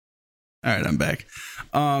All right, I'm back.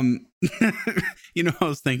 You know what I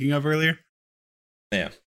was thinking of earlier? Yeah.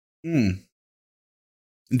 The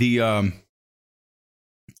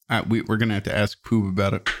we're gonna have to ask Poob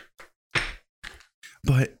about it.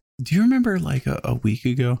 But do you remember like a week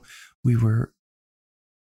ago we were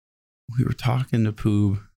talking to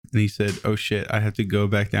Poob and he said, "Oh shit, I have to go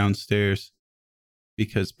back downstairs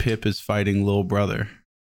because Pip is fighting little brother."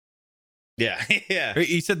 Yeah. Yeah.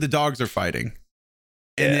 He said the dogs are fighting.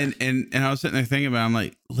 And then and I was sitting there thinking about it, I'm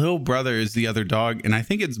like, little brother is the other dog, and I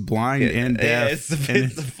think it's blind and deaf.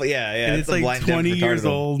 It's like 20 years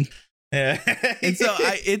old. Yeah. And so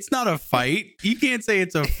it's not a fight. You can't say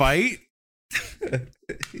it's a fight.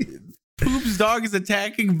 Poop's dog is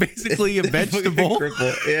attacking basically a vegetable.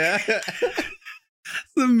 Yeah.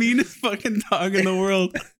 It's the meanest fucking dog in the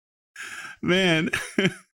world. Man.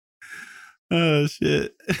 Oh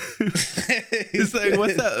shit. It's like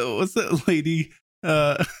what's that lady?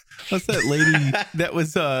 What's that lady that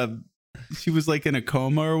was she was like in a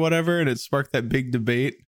coma or whatever, and it sparked that big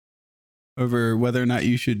debate over whether or not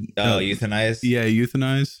you should euthanize? Yeah,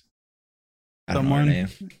 euthanize I don't someone. know her name.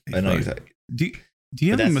 I know exactly. Do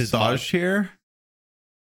you have a massage chair?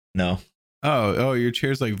 No. Oh, your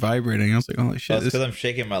chair's like vibrating. I was like, holy shit. That's because I'm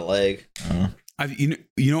shaking my leg. You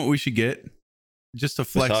know what we should get? Just to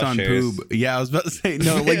flex massage on chairs. Poob. Yeah, I was about to say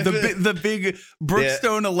no, like the big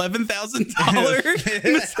Brookstone $11,000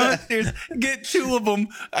 massage chairs. Get 2 of them.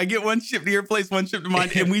 I get one shipped to your place, one shipped to mine,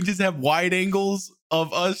 and we just have wide angles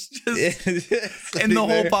of us just, and the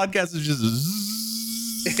whole podcast is just.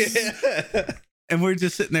 And we're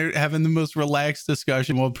just sitting there having the most relaxed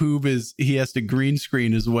discussion while Poob he has to green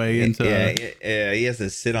screen his way into. Yeah, he has to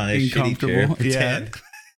sit on his shitty chair. Yeah,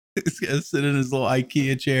 he's got to sit in his little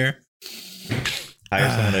IKEA chair. Hire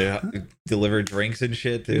someone to deliver drinks and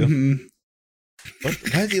shit too. Mm-hmm. Why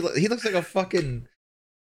does he looks like a fucking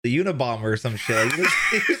the Unabomber or some shit. What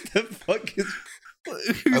the fuck is?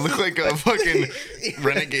 I look like a fucking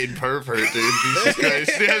renegade pervert, dude. Jesus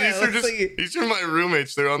Christ. Yeah, these are my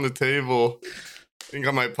roommates. They're on the table. I think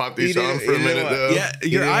I might pop these on for a minute, though. Yeah,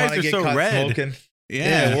 your eyes are so red. Smoking.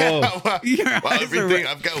 Yeah. Wow. Everything.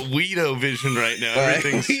 I've got Weedo vision right now.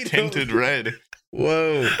 Everything's tinted red.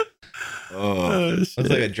 Whoa. Oh, that's like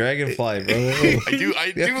a dragonfly, bro.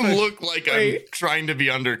 I do look like I'm trying to be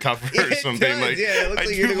undercover or something. I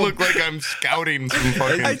do look like I'm scouting some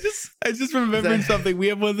fucking. I just remembered something. We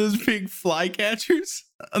have one of those big fly catchers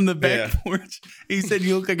on the back porch. He said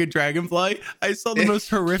you look like a dragonfly. I saw the most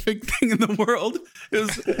horrific thing in the world. It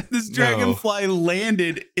was this dragonfly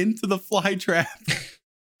landed into the fly trap.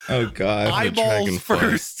 Oh God! Eyeballs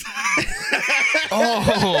first.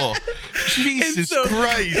 Oh, Jesus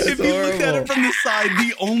Christ! If you looked at it from the side,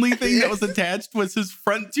 the only thing that was attached was his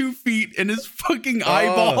front 2 feet and his fucking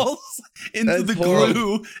eyeballs into the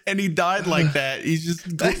glue, and he died like that. He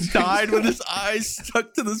just died with his eyes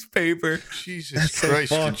stuck to this paper. Jesus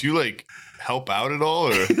Christ! Did you like help out at all,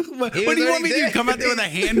 or what do you want me to do? Come out there with a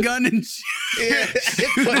handgun and I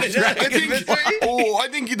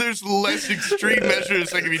think there's less extreme measures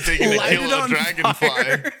that can be taken to kill a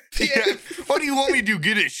dragonfly. Yeah. What do you want me to do?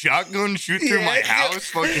 Get a shotgun, shoot through my house,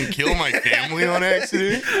 fucking kill my family on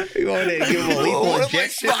accident? You want to give him a lethal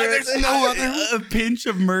injection? There's no other a pinch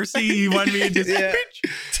of mercy. You want me to just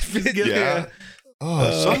yeah.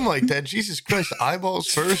 Oh, something like that. Jesus Christ! Eyeballs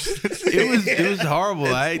first. It was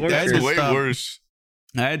horrible. I had to way stop. Worse.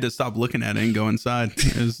 I had to stop looking at it and go inside.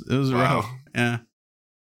 It was rough. Yeah,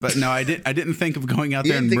 but no, I didn't think of going out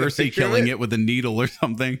there and mercy killing it with a needle or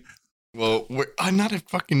something. Well, I'm not a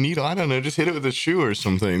fucking needle. I don't know. Just hit it with a shoe or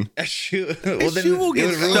something. A shoe? Well, then shoe will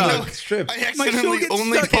get stuck. I accidentally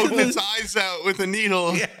only poked its eyes out with a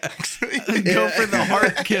needle. Yeah. Go for the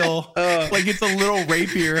heart kill. Like it's a little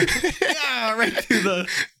rapier. Yeah, right through the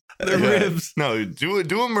ribs. No, do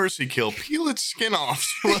a mercy kill. Peel its skin off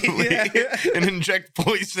slowly and inject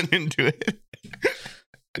poison into it.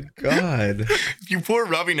 God. If you pour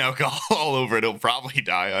rubbing alcohol all over it, it'll probably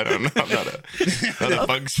die. I don't know. I'm not a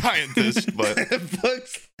bug scientist, but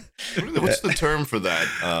what's the term for that?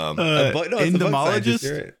 Entomologist?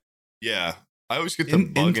 Right. Yeah. I always get the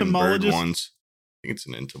bug and bird ones. I think it's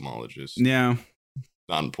an entomologist. Yeah.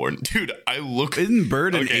 Not important. Dude, Isn't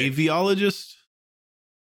bird an aviologist?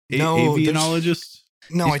 No. Avianologist?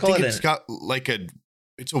 No, I think it's got like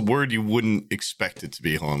it's a word you wouldn't expect it to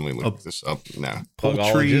be. Hold on, let me look this up now.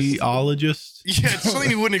 Poultryologist? Yeah, it's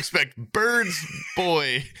something you wouldn't expect. Birds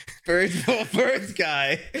boy. Birds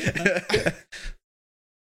guy.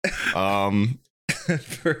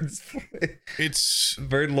 Birds boy. It's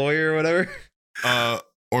bird lawyer or whatever.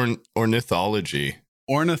 Ornithology.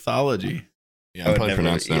 Ornithology. Yeah, I'm probably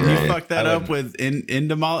pronouncing that You wrong. fucked that up with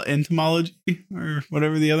entomology or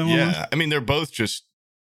whatever the other one was. Yeah, I mean, they're both just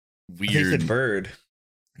I think you weird. said bird.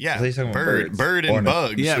 Yeah, I thought you were talking about birds. bird and Ornith.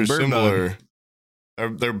 bugs Yeah, are bird similar.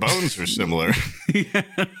 Their bones are similar.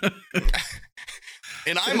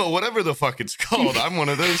 And I'm a whatever the fuck it's called. I'm one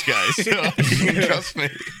of those guys. So you can trust me.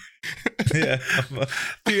 Yeah.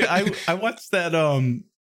 Dude, I watched that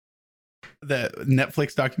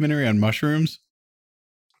Netflix documentary on mushrooms.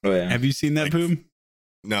 Oh yeah. Have you seen that, Like, Boom?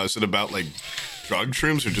 No, is it about like drug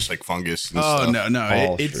shrooms or just like fungus and Oh stuff? no,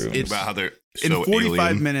 All it's shrooms. About how they're in so 45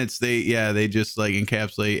 alien. minutes they just like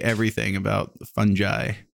encapsulate everything about the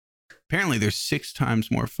fungi. Apparently there's 6 times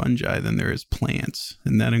more fungi than there is plants.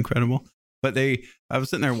 Isn't that incredible? But I was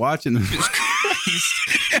sitting there watching them.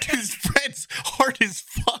 His friend's hard as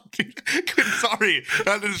fuck. Sorry,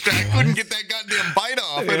 I couldn't get that goddamn bite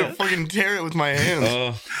off. I had to fucking tear it with my hands.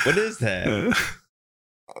 Oh, what is that?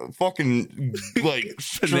 Fucking like Panera.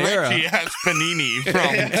 stretchy ass panini from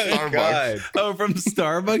Starbucks. God. Oh, from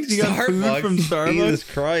Starbucks? You got food from Starbucks?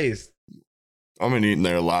 Jesus Christ. I've been eating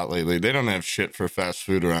there a lot lately. They don't have shit for fast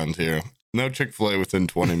food around here. No Chick-fil-A within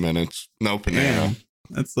 20 minutes. No Panera. Damn,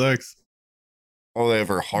 that sucks. All they have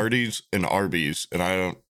are Hardee's and Arby's, and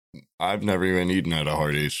I've never even eaten at a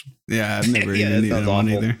Hardee's. Yeah, I've never Yeah, even that eaten sounds one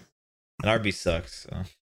awful. either. And Arby's sucks.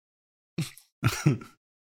 So,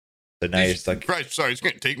 so now you're stuck. Christ, sorry, it's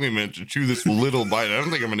gonna take me a minute to chew this little bite. I don't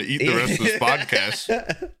think I'm gonna eat the rest of this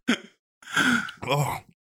podcast. Oh,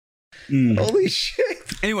 Mm. Holy shit.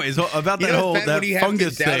 Anyways, about You that know, whole Pat, that when you have to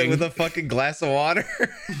fungus down it thing. with a fucking glass of water.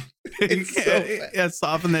 It's so bad. Yeah,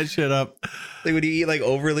 soften that shit up. Like when you eat like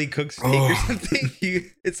overly cooked steak or something,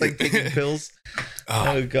 it's like taking pills.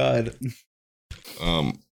 Oh god.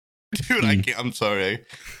 Dude, I can't. I'm sorry.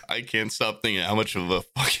 I can't stop thinking how much of a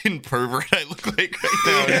fucking pervert I look like right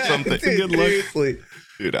now or something. Dude, Good luck. seriously.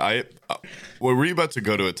 Dude, were we about to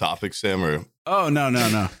go to a topic, Sam, or Oh no. do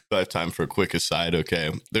I have time for a quick aside?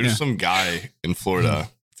 Okay. There's Yeah. some guy in Florida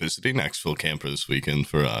visiting Nextville Camper this weekend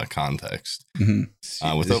for context. Mhm.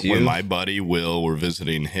 Is this you? With my buddy Will, we're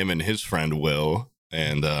visiting him and his friend Will,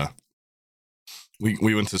 and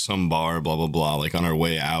we went to some bar, blah blah blah. Like on our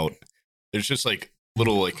way out, there's just like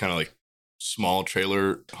little like kind of like small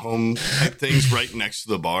trailer home type things right next to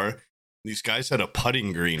the bar. These guys had a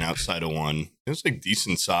putting green outside of one. It was like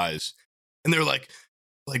decent size, and they're like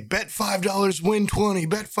bet $5 win 20,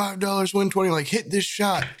 bet $5 win 20, like hit this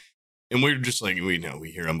shot. And we're just like, we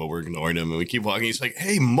hear him, but we're ignoring him, and we keep walking. He's like,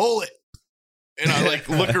 hey, mullet. And I like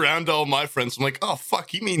look around to all my friends. I'm like, oh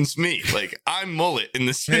fuck, he means me. Like I'm mullet in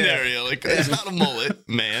this scenario. Like it's not a mullet,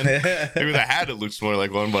 man. Maybe the hat it looks more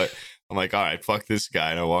like one, but I'm like, all right, fuck this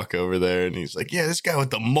guy. And I walk over there, and he's like, yeah, this guy with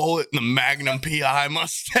the mullet and the Magnum PI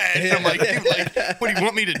mustache. I'm like, dude, like, what do you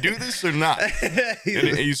want me to do this or not?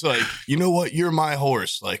 And he's like, you know what? You're my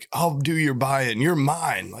horse. Like, I'll do your buy-in. You're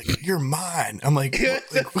mine. Like, you're mine. I'm like,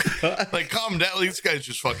 like, calm down. This guy's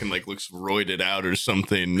just fucking like looks roided out or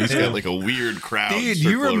something. He's got like a weird crowd. Dude,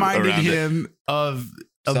 you circle reminded around it. him of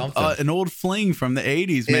Something. an old fling from the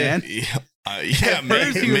 80s, man. Yeah, At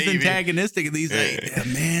first he was maybe. antagonistic, and he's like, Yeah.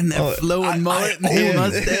 yeah, man, that Oh, flowing mullet and own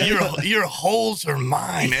mustache. Your holes are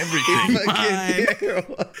mine. Everything.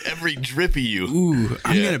 Fucking- Every drip of you. Ooh,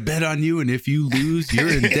 I'm Yeah. gonna bet on you, and if you lose, you're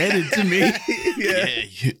indebted to me. Yeah,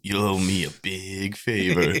 you owe me a big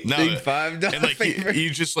favor. No, Big $5 and like favor. he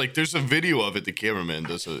just like there's a video of it. The cameraman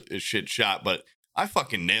does a shit shot, but I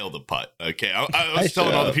fucking nailed the putt. Okay, I was Nice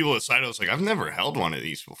telling all the job. people aside, I was like, I've never held one of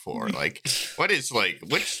these before. Like, what is like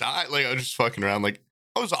which side? Like, I was just fucking around. Like,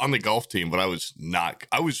 I was on the golf team, but I was not.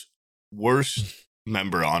 I was worst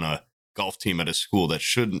member on a golf team at a school that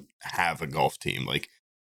shouldn't have a golf team. Like,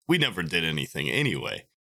 we never did anything anyway,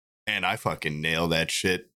 and I fucking nailed that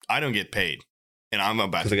shit. I don't get paid, and I'm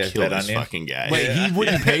about 'Cause the to guys kill bet on this you? fucking guy. Wait, he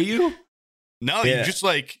wouldn't pay you? No, Yeah. you just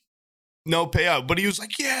like no payout. But he was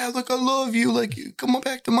like, "Yeah, look, I love you. Like, come on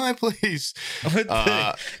back to my place." What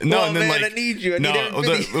the- No, oh, and then man, like I need you. I need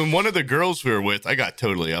everybody. and one of the girls we were with, I got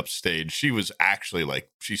totally upstaged. She was actually like,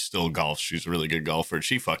 she still golfs. She's a really good golfer.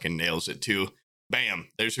 She fucking nails it too. Bam,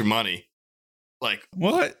 there's your money. Like,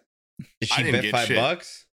 What? Did I she didn't bet get shit.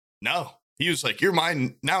 $5? no. He was like, "You're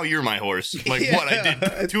mine now. You're my horse." Like, Yeah. what? I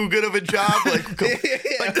did too good of a job. Like,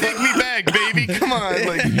 like take me back, baby. Come on.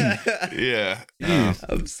 Like, yeah.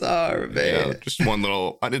 I'm sorry, Yeah, man. just one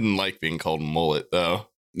little. I didn't like being called mullet though.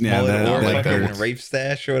 Yeah, Mullet that, or like fucking that. rape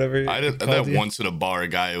stash or whatever. I did called that you. once at a bar. A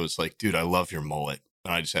guy was like, "Dude, I love your mullet,"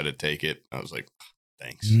 and I just had to take it. I was like,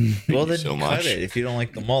 "Thanks." Well, you then so cut much. it if you don't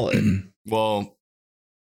like the mullet. Well,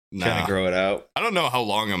 Trying to grow it out. I don't know how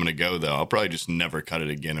long I'm gonna go though. I'll probably just never cut it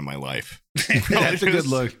again in my life. That's a good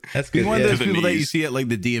look. That's good. You're one of those To the people that you knees. see at like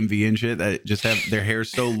the DMV and shit that just have their hair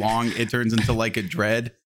so long it turns into like a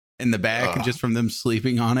dread in the back Ugh. just from them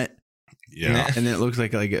sleeping on it. Yeah, And then it looks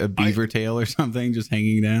like a beaver tail or something just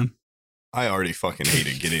hanging down. I already fucking hate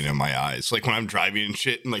it getting in my eyes. Like when I'm driving and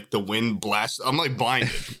shit, and like the wind blasts, I'm like blinded.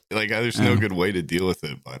 Like there's no Oh. good way to deal with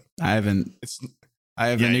it. But I haven't it's I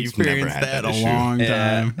haven't Yeah, you've never experienced had that that a issue. long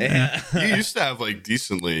time. Yeah. you used to have like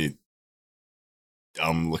decently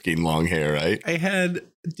dumb looking long hair, right? I had,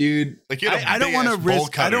 dude. Like you had a I don't want to big-ass bowl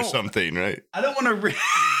risk. cut or something, right? I don't want to risk.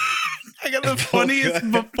 I got the funniest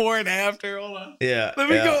before and after. Hold on. Yeah. Let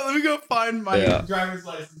me go. Let me go find my Yeah. driver's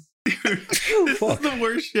license. Dude, this fuck. is the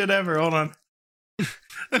worst shit ever. Hold on.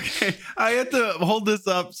 Okay, I had to hold this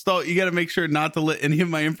up. Stall. You got to make sure not to let any of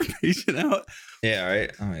my information out. Yeah,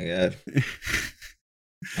 right. Oh my god.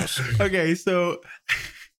 Okay, so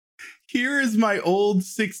here is my old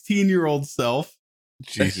 16-year-old self,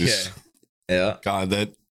 Jesus, Okay. Yeah. God,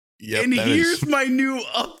 that. Yep, and that here's is- my new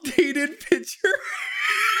updated picture.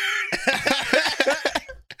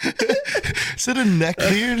 Is it a neck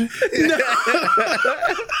beard? No.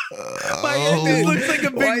 My head just looks like a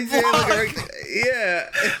Why big is it block. like yeah.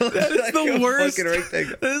 It looks That is like the a worst. fucking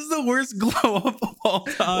rectangle. This is the worst glow up of all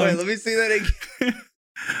time. Wait, let me see that again.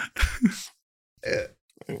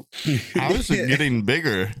 How is it getting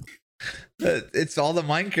bigger? It's all the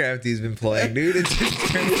Minecraft he's been playing, dude. It's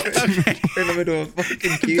just Okay. turn him into a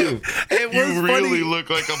fucking cube. It was You really funny. look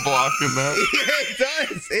like a block in that. Yeah, it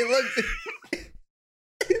does. It looks.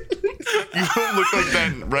 You don't look like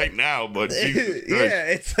that right now, but Jesus Christ. Yeah,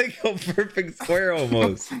 it's like a perfect square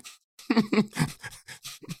almost.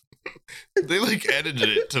 They like edited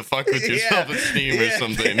it to fuck with your Yeah. self-esteem or Yeah.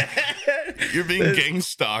 something. You're being gang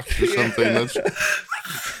stalked or something. That's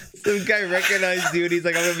Some guy recognized you and he's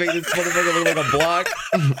like, I'm gonna make this motherfucker look like a block.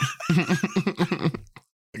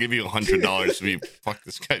 I'll give you $100 if you fuck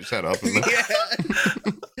this guy's head up. And Yeah.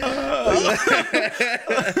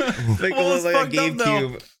 Make Well, him it's look like a fucked up, though.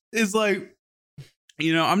 GameCube. Is like,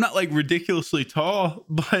 you know, I'm not like ridiculously tall,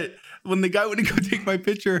 but when the guy went to go take my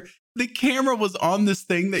picture, the camera was on this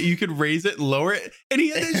thing that you could raise it and lower it, and he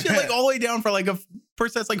had this shit like all the way down for like a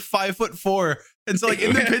person that's like 5'4", and so like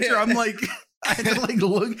in the picture, I'm like, I had to like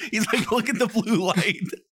look. He's like, look at the blue light.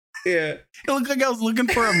 Yeah. It looked like I was looking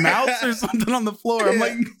for a mouse or something on the floor. I'm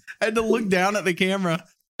like, I had to look down at the camera,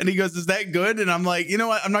 and he goes, "Is that good?" And I'm like, you know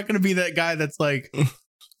what? I'm not gonna be that guy that's like,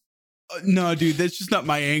 no, dude, that's just not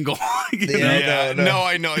my angle. You know? Yeah. no, no.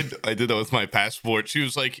 I know. I did that with my passport. She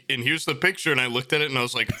was like, and here's the picture. And I looked at it and I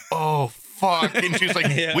was like, oh, fuck. And she was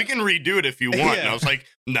like, Yeah. we can redo it if you want. And Yeah. I was like,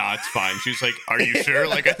 nah, it's fine. She's like, are you sure?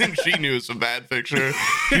 Like, I think she knew it's a bad picture.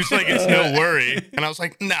 She's like, it's no worry. And I was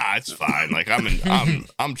like, nah, it's fine. Like,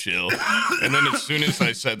 I'm chill. And then as soon as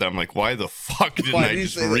I said that, I'm like, why the fuck didn't Why I did you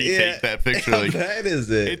just say that? retake Yeah. that picture? How Like, bad is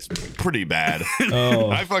it? it's pretty bad. Oh.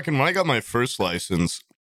 When I got my first license,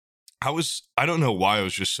 I don't know why I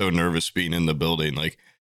was just so nervous being in the building, like,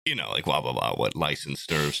 you know, like blah blah blah, what license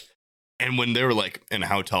serves. And when they were like, and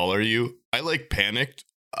how tall are you? I like panicked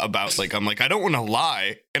about like, I'm like, I don't want to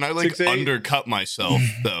lie. And I like 6'8"? undercut myself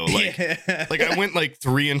though. Like Yeah. like I went like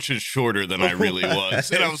 3 inches shorter than I really was.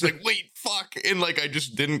 And I was What? like, wait, fuck. And like I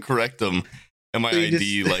just didn't correct them. And my So you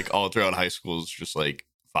ID, like all throughout high school, is just like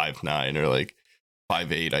 5'9" or like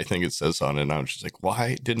 5'8", I think it says on it. And I was just like,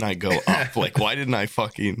 why didn't I go up? Like, why didn't I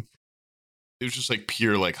fucking... It was just like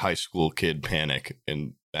pure like high school kid panic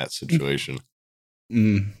in that situation.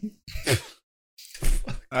 Mm.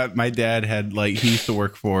 My dad had like, he used to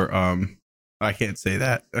work for I can't say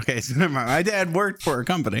that. Okay, so never mind. My dad worked for a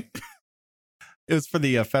company. It was for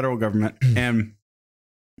the federal government, and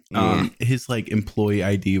his like employee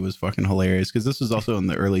ID was fucking hilarious because this was also in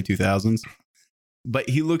the early 2000s. But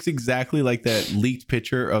he looks exactly like that leaked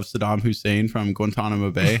picture of Saddam Hussein from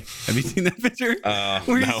Guantanamo Bay. Have you seen that picture?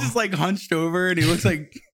 Where he's no. just like hunched over and he looks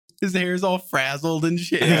like his hair's all frazzled and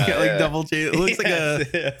shit. Yeah, He's got like yeah. double chain. It looks like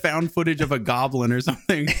a found footage of a goblin or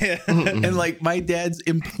something. And like my dad's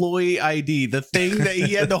employee ID, the thing that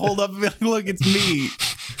he had to hold up and be like, look, it's me.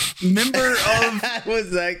 Member of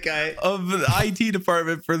was that guy. of the IT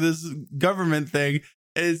department for this government thing.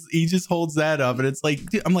 Is he just holds that up and it's like,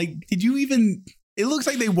 dude, I'm like, did you even... It looks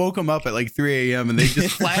like they woke him up at like 3 a.m. and they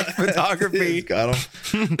just flashed photography. Got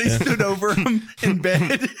him. They stood over him in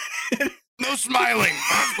bed. No smiling.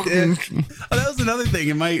 Yeah. Oh, that was another thing.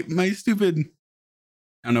 And my stupid,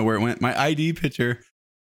 I don't know where it went. My ID picture.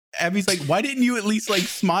 Abby's like, why didn't you at least like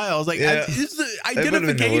smile? I was like, Yeah. this is That would've been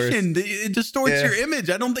the identification. It distorts Yeah. your image.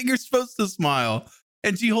 I don't think you're supposed to smile.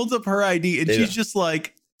 And she holds up her ID and Yeah. she's just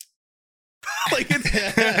like, Like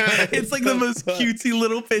it's like the most cutesy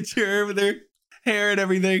little picture with their hair and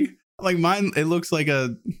everything. Like mine, it looks like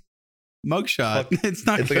a mugshot. It's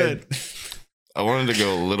not good. I wanted to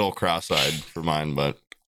go a little cross-eyed for mine, but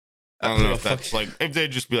I don't know if that's like if they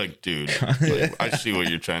just be like, dude, like, I see what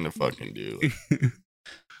you're trying to fucking do. Like,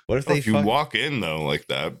 what if you walk in though like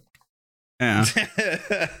that? Yeah.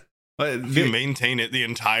 But if you maintain it the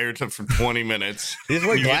entire time for 20 minutes, you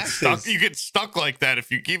get stuck like that if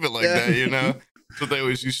you keep it like that, you know? That's what they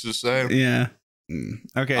always used to say. Yeah.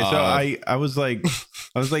 Okay, so I was like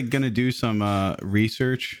gonna do some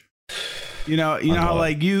research. You know how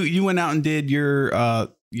like you went out and did your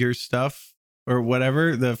stuff or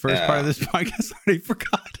whatever the first part of this podcast. I already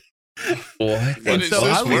forgot. What? And so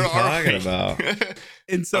what are we talking about?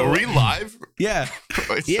 And so are we live? Yeah.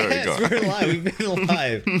 Yes, we're live. We've been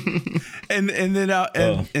live. and then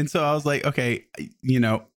and so I was like, okay, you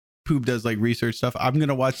know, Poop does like research stuff. I'm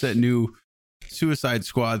gonna watch that new Suicide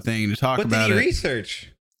Squad thing to talk about it. What did you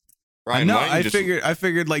research? Ryan, no, I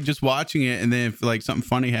figured like just watching it, and then if like something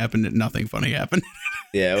funny happened, nothing funny happened.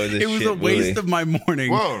 Yeah, it was a waste of my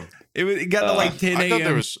morning. Whoa. It got to like 10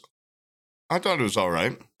 a.m. I thought it was all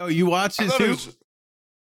right. Oh, you watched it too?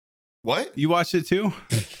 What? You watched it too?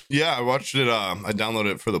 Yeah, I watched it. I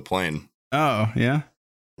downloaded it for the plane. Oh, yeah.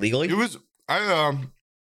 Legally? It was. I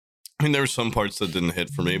mean, there were some parts that didn't hit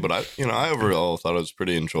for me, but I overall thought it was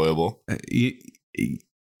pretty enjoyable.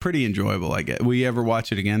 Pretty enjoyable, I guess. Will you ever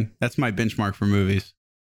watch it again? That's my benchmark for movies.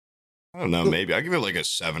 I don't know. Maybe I give it like a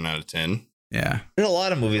 7 out of 10. Yeah. There's a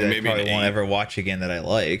lot of movies I probably won't ever watch again that I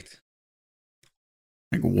liked.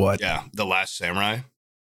 Like what? Yeah, The Last Samurai.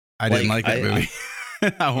 I didn't like that movie.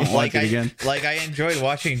 I won't watch it again. Like I enjoyed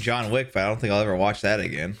watching John Wick, but I don't think I'll ever watch that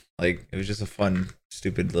again. Like it was just a fun,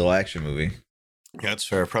 stupid little action movie. Yeah, that's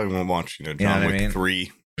fair. I probably won't watch John Wick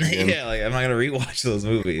 3. Again. Yeah, like I'm not gonna rewatch those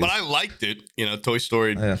movies. But I liked it. Toy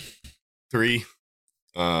Story 3.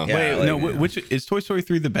 Which is Toy Story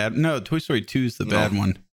 3 the bad? No, Toy Story 2 is the bad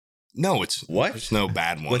one. No, it's what? There's no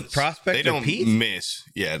bad ones. With Prospector they don't Pete? miss.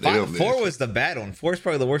 Yeah, they don't miss. 4 was the bad one. 4 is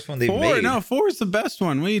probably the worst one they've made. No, 4 is the best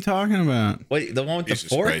one. What are you talking about? Wait, the one with Jesus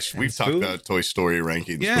the fork? Christ. We've talked about Toy Story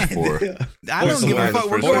rankings before. I don't give a fuck.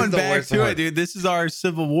 We're going back to it, dude. This is our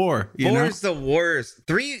Civil War. 4 is the worst.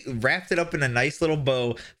 3 wrapped it up in a nice little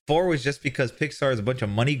bow. 4 was just because Pixar is a bunch of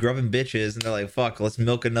money grubbing bitches, and they're like, "Fuck, let's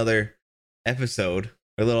milk another episode."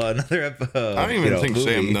 Another episode. I don't even think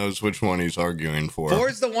movie. Sam knows which one he's arguing for. 4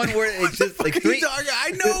 is the one where it's just like 3.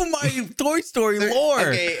 I know my Toy Story lore.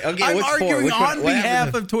 Okay, I'm arguing on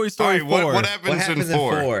behalf of Toy Story 4. What happens in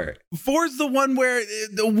 4? 4 is the one where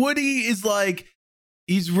the Woody is like,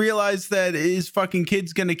 he's realized that his fucking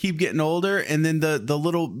kid's gonna keep getting older, and then the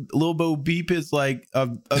little Bo Beep is like a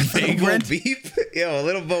vagrant. Beep? Yeah, a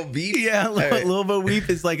little Bo Beep. Yeah, little Bo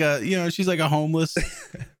Beep is like she's like a homeless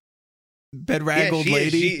bedraggled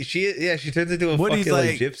lady. She turns into a fucking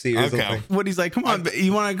like gypsy or something. Woody's like, come on,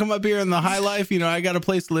 you want to come up here in the high life? I got a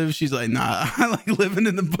place to live. She's like, nah, I like living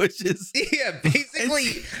in the bushes. Yeah,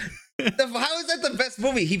 basically. How is that the best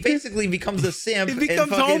movie? He basically becomes a simp. He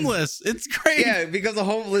becomes homeless. It's great. Yeah, becomes a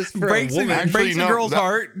homeless for a woman. Breaks a girl's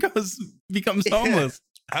heart, becomes homeless.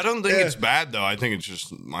 I don't think it's bad though. I think it's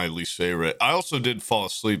just my least favorite. I also did fall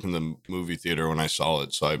asleep in the movie theater when I saw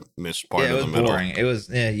it, so I missed part of the middle. Boring. It was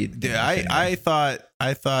I thought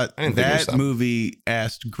that movie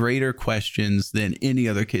asked greater questions than any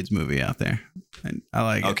other kids movie out there. And I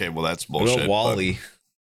like it. Okay, well that's bullshit. Wall-E.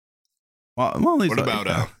 Wally's what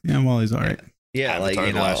about Wally's all right. Yeah, Avatar,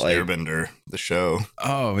 like The Last Airbender, the show.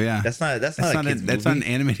 Oh yeah, that's not a kids movie. That's not an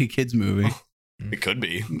animated kids movie. It could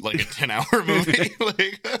be like a 10-hour movie.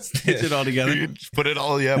 Like stitch it all together. Put it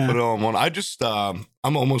all in one. I just I'm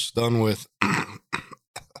almost done with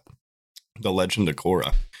The Legend of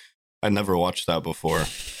Korra. I never watched that before.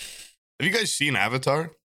 Have you guys seen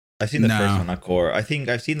Avatar? I've seen the first one, not Korra. I think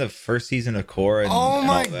I've seen the first season of Korra. Oh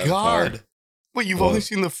my god! Wait, you've only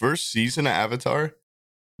seen the first season of Avatar?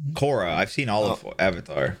 Korra, I've seen all of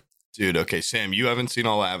Avatar. Dude, okay, Sam, you haven't seen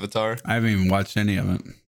all of Avatar? I haven't even watched any of it.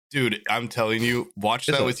 Dude, I'm telling you, watch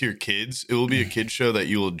that with your kids. It will be a kid show that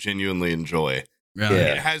you will genuinely enjoy. Really?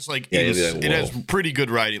 Yeah. It has it has pretty good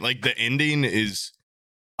writing. Like the ending is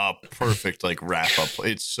a perfect like wrap up.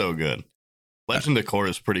 It's so good. Legend of Korra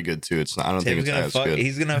is pretty good too. It's not. I don't think it's as good.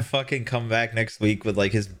 He's gonna fucking come back next week with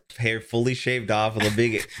like his hair fully shaved off with a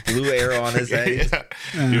big blue arrow on his head.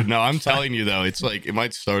 Dude, no, I'm telling you though, it's like it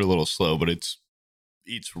might start a little slow, but it's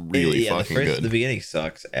really fucking good. The beginning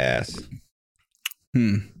sucks ass.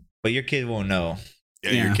 But your kid won't know.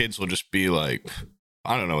 Yeah, your kids will just be like,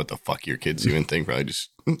 I don't know what the fuck your kids even think. Probably just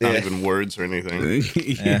not even words or anything.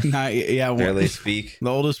 Barely speak. The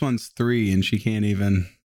oldest one's 3, and she can't even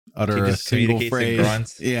utter a single phrase.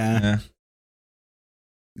 Grunts. Yeah.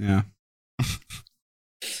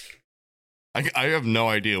 I have no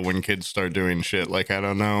idea when kids start doing shit. Like, I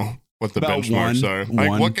don't know what the About benchmarks are.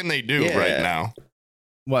 Like, what can they do right now?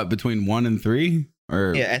 What, between 1 and 3?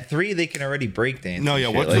 Or at 3 they can already break dance.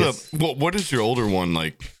 No, what is your older one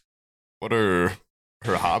like? What are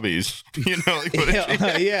her hobbies? You know, like,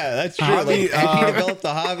 that's true. Hobby, have you developed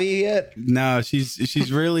a hobby yet? No,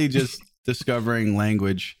 she's really just discovering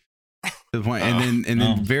language to the point, and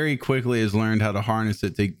then very quickly has learned how to harness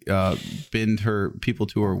it to bend her people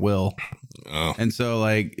to her will. And so,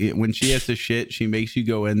 like, when she has to shit, she makes you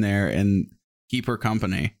go in there and keep her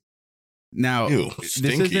company. Now, this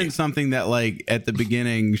isn't something that, like, at the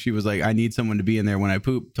beginning she was like, I need someone to be in there when I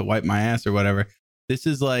poop to wipe my ass or whatever. This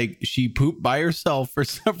is like she pooped by herself for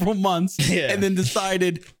several months and then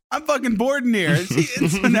decided, I'm fucking bored in here. And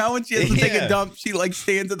so now when she has to take a dump, she like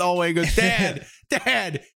stands in the hallway and goes,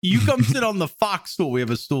 Dad, you come sit on the fox stool. We have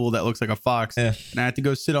a stool that looks like a fox. And I have to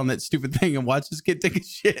go sit on that stupid thing and watch this kid take a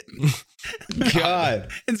shit. God.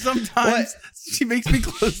 And sometimes she makes me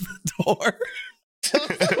close the door. What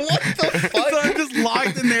the fuck? So I'm just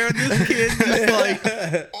locked in there, and this kid just like,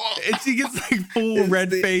 and she gets like full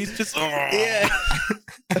red face, just what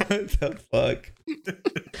the fuck?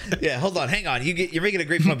 Hold on, hang on. You're making a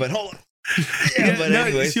great point, but hold on.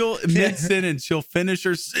 Anyways. She'll mid-sentence, she'll finish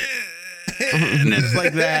her and it's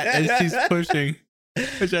like that as she's pushing,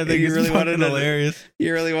 which I think is really fucking hilarious.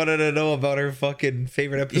 You really wanted to know about her fucking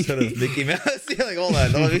favorite episode of Mickey Mouse? You're like, hold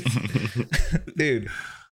on, dude.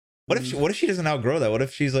 What if she doesn't outgrow that? What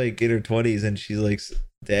if she's like in her 20s and she's like,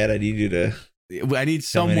 Dad, I need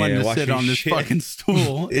someone to sit on this fucking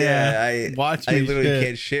stool. I literally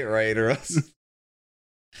can't shit right, or else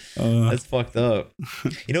that's fucked up.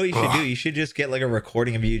 You know what you should do? You should just get like a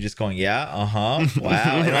recording of you just going, wow, and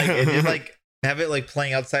just like have it like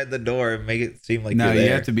playing outside the door and make it seem like you're there.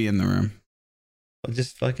 You have to be in the room. Well,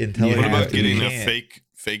 just fucking tell her. What about getting a fake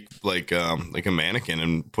like a mannequin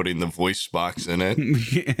and putting the voice box in it?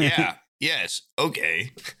 Yes,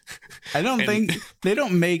 okay. I don't think they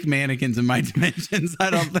don't make mannequins in my dimensions.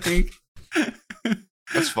 I don't think.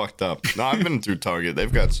 That's fucked up. No, I've been through Target.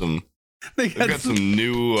 They've got some some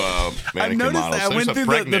new mannequin I've noticed models. that. I went through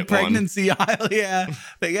the pregnancy aisle. Yeah,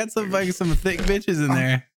 they got some thick bitches in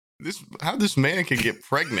there. How'd this mannequin get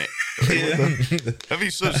pregnant? That'd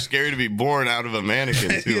be so scary to be born out of a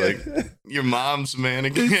mannequin too. Like your mom's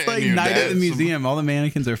mannequin. It's like night at the museum. All the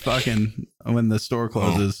mannequins are fucking when the store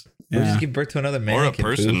closes. Or just give birth to another mannequin. Or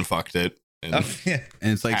a person fucked it. And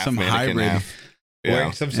it's like some hybrid.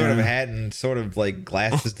 Wearing some sort of hat and sort of like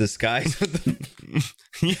glasses disguised with them.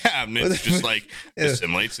 And it's just like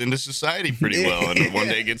assimilates into society pretty well, and one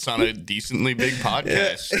day gets on a decently big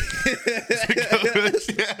podcast.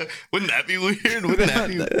 Wouldn't that be weird? Wouldn't that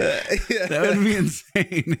be? That would be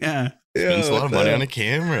insane. Yeah, spends a lot of money on a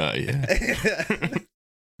camera.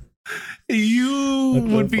 You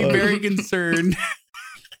would be very concerned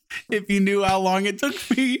if you knew how long it took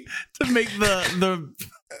me to make the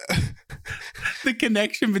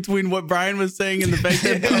connection between what Brian was saying and the fact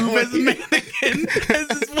that poop as a mannequin as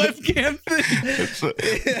his webcam thing.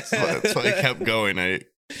 That's why I kept going. I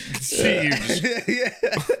could see you just...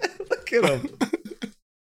 Look at him.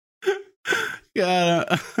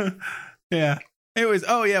 Yeah. Anyways,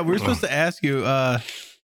 we were supposed to ask you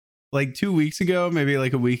like 2 weeks ago, maybe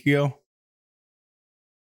like a week ago.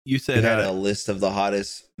 You said you had a list of the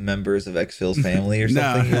hottest members of X-Fill's family or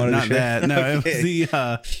something. No, not that. No, it was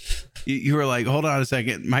the you were like, hold on a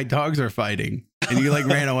second, my dogs are fighting, and you like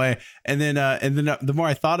ran away. And then the more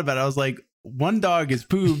I thought about it, I was like, one dog is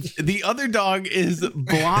pooped, the other dog is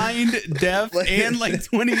blind, deaf, and like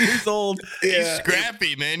 20 years old. He's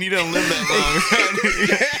scrappy, man. You don't live that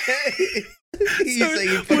long.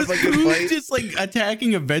 Was Poop just like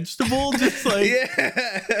attacking a vegetable? Just like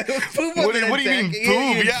what do you mean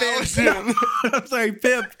poop? I'm sorry,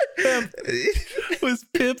 Pip. Was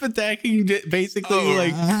Pip attacking basically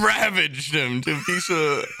like ravaged him to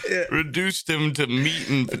reduced him to meat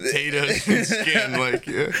and potatoes and skin,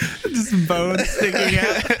 just bones sticking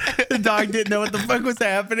out. The dog didn't know what the fuck was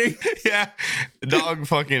happening. The dog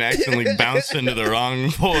fucking accidentally bounced into the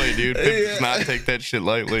wrong boy, dude. Pip does not take that shit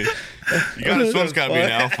lightly. This one's got to be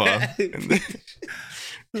an alpha.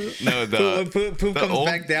 No, Poop comes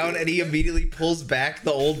back down and he immediately pulls back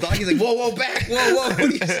the old dog. He's like, whoa, back, whoa.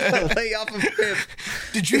 He's gonna lay off of Pip.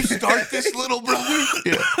 Did you start this, little brother?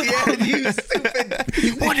 Yeah, you stupid.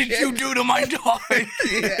 What did you do to my dog?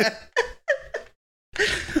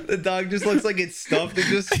 The dog just looks like it's stuffed and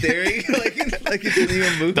just staring like it didn't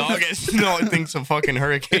even move. Dog has no, I think some fucking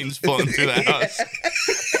hurricanes blowing through the house.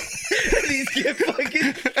 And these get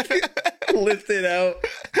fucking lifted out.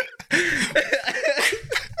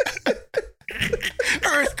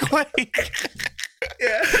 Earthquake.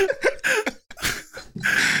 Yeah.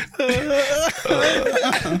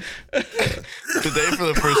 Today, for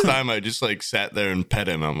the first time, I just like sat there and pet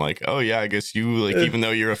him. I'm like, oh yeah, I guess you like, even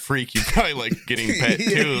though you're a freak, you probably like getting pet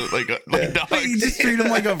too, like dogs. Wait, you just treat him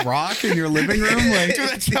like a rock in your living room, like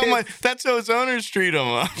Dude, that's how his owners treat him.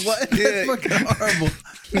 what? That's fucking horrible.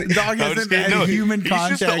 The dog I'm hasn't just kidding. had No, human he's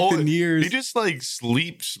just contact old- in years. He just like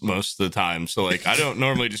sleeps most of the time, so like I don't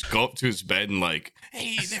normally just go up to his bed and like,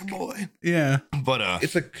 hey there, boy. Yeah. But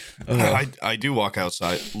It's a. I do walk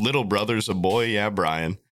outside. Little brother's a boy, yeah,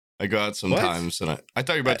 Brian. I go out sometimes, and I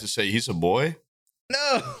thought you were about to say he's a boy.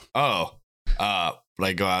 No. Oh, but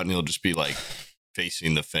I go out and he'll just be like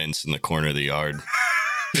facing the fence in the corner of the yard,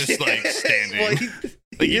 just like standing. Well,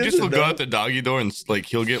 Like you just will doesn't go know. out the doggy door and like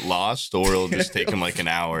he'll get lost, or it'll just take him like an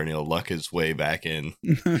hour and he'll luck his way back in.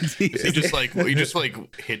 He just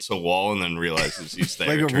like hits a wall and then realizes he's there.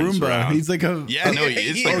 Like a turns Roomba. around. He's like a Yeah, no, he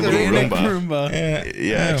is He's like a a little organic Roomba. Roomba.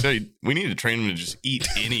 Yeah, actually, we need to train him to just eat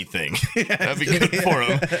anything. That'd be good for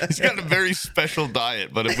him. He's got a very special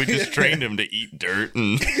diet, but if we just trained him to eat dirt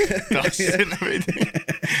and dust and everything,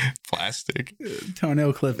 plastic,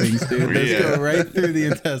 Toenail clippings, dude. Those Yeah. go right through the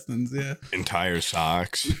intestines. Yeah. entire socks.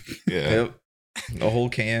 Yeah. Yep. A whole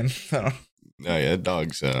can. Oh yeah,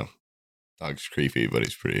 dog's creepy, but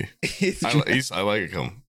he's pretty. I like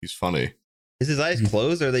him. He's funny. Is his eyes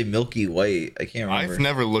closed or are they milky white? I can't remember. I've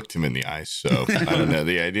never looked him in the eyes, so I don't know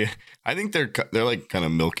the idea. I think they're like kind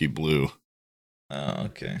of milky blue. Oh,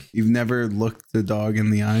 okay. You've never looked the dog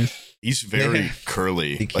in the eyes? He's very He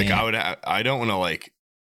curly. Like can't. I don't want to like,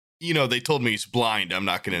 you know, they told me he's blind. I'm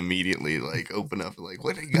not going to immediately like open up like,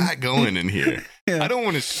 what do you got going in here? Yeah. I don't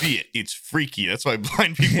want to see it. It's freaky. That's why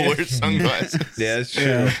blind people wear sunglasses. Yeah, that's true.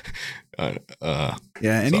 Yeah.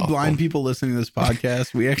 Yeah, Any awful. blind people listening to this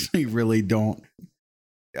podcast, we actually really don't.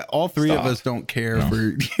 All three Stop. of us don't care No.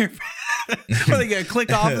 for. Well, they gotta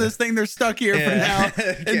click off this thing. They're stuck here for now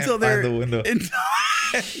Can't until find they're the window. until,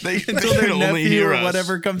 They until their can only nephew hear or us.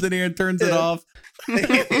 whatever comes in here and turns it Yeah. off.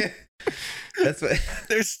 That's what.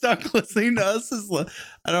 They're stuck listening to us.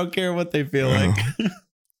 I don't care what they feel like.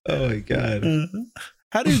 Oh my god.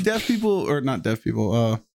 How do deaf people, or not deaf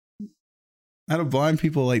people, how do blind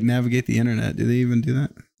people like navigate the internet? Do they even do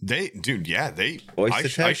that? Voice I to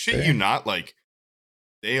text, shit eh? you not, like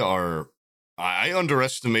they are. I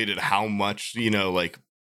underestimated how much, you know, like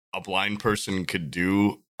a blind person could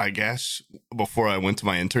do, I guess, before I went to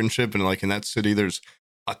my internship. And like in that city, there's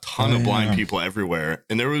a ton of blind people everywhere.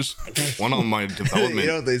 And there was one on my development. You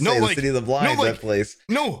know what they say, No, the like- city of the blind, no, like- that place.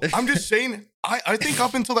 No, I'm just saying, I think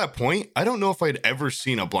up until that point, I don't know if I'd ever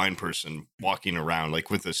seen a blind person walking around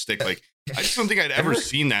like with a stick. Like, I just don't think I'd ever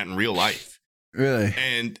seen that in real life. Really?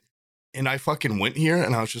 And I fucking went here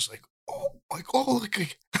and I was just like, oh, look.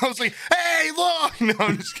 I was like, hey, look. No,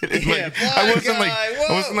 I'm just kidding. Yeah, Like, blind I wasn't guy, whoa.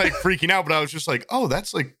 I wasn't like freaking out, but I was just like, oh,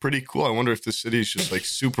 that's like pretty cool. I wonder if the city is just like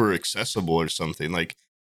super accessible or something. Like,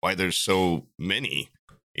 why there's so many.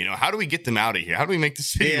 You know, how do we get them out of here? How do we make the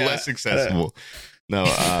city Yeah. less accessible? No,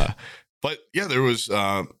 but yeah, there's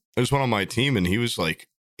one on my team and he was like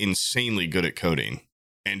insanely good at coding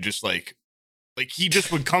and just like he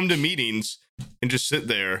just would come to meetings and just sit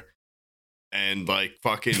there and like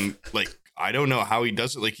fucking like I don't know how he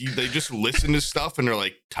does it. Like they just listen to stuff and they're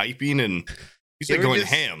like typing and he's You like ever going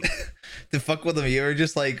just- ham. To fuck with him, you ever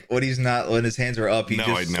just like when he's not, when his hands are up, you No,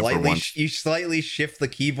 just I'd never slightly, once. you slightly shift the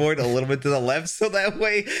keyboard a little bit to the left, so that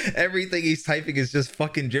way everything he's typing is just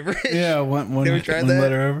fucking gibberish. Yeah, one You ever tried one that?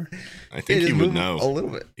 letter over. I Yeah, think he just would move know. a little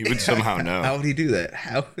bit. He would somehow know. How would he do that?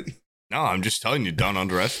 How would he? No, I'm just telling you, don't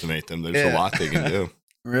underestimate them. There's Yeah. a lot they can do.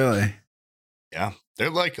 Really? Yeah, they're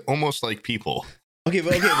like almost like people. Okay,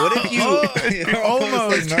 but what if you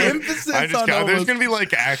Almost. like, Emphasis I just on got, there's almost. gonna be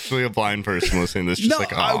like actually a blind person listening to this, just No,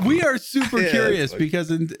 like oh, we are super Yeah, curious like-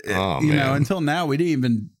 because, Oh, you know, man. until now we didn't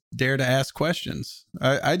even dare to ask questions.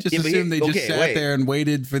 I just Yeah, but assumed they just okay, sat wait. there and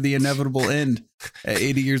waited for the inevitable end at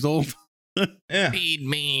 80 years old. Yeah. feed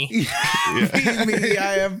me. Feed me.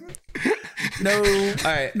 I have All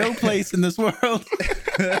right. no place in this world.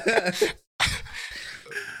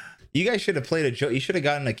 You guys should have played a joke. You should have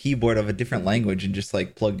gotten a keyboard of a different language and just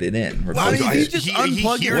like plugged it in. Why Replaced did he it. just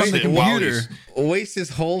unplug it hears from the it while computer? he's- Waste his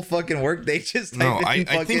whole fucking work day just No, typing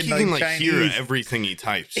I think he can like hear Chinese. everything he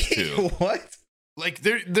types too. What? Like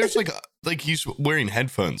there's like he's wearing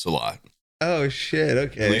headphones a lot. Oh shit!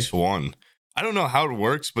 At Okay. least one. I don't know how it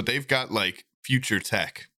works, but they've got like future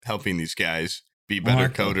tech helping these guys be better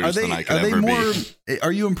coders Are they, than I could are they ever more? be.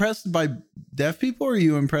 Are you impressed by deaf people, or are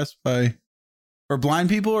you impressed by, or blind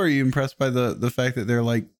people, or are you impressed by the fact that they're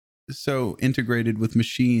like so integrated with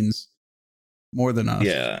machines more than us?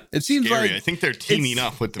 Yeah. It seems Scary. like I think they're teaming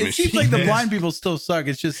up with the it machine. seems like the blind people still suck.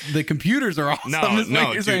 It's just the computers are awesome. No, It's no,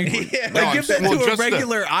 like you're dude. saying, Yeah. like No, give that well, to a just the-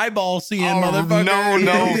 regular eyeball seeing Oh, motherfucker.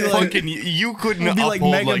 no, It'd be like- fucking, you couldn't it'd be upload like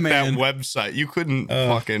like, Mega that Man. website. You couldn't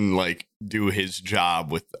fucking like do his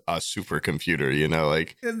job with a supercomputer. You know,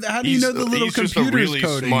 like How do you know the little he's just computers a really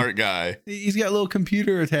coding? smart guy. He's got little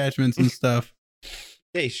computer attachments and stuff.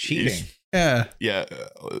 Yeah, he's cheating. Yeah, Yeah,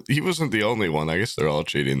 he wasn't the only one. I guess they're all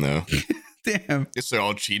cheating though. damn. I guess they're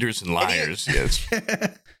all cheaters and liars. Yes,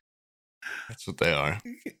 that's what they are.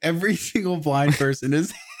 Every single blind person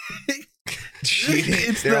is Cheating.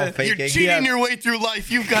 It's They're all the- faking. You're cheating your way through life.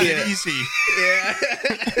 You've got Yeah. it easy Yeah.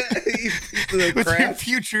 The with your crap.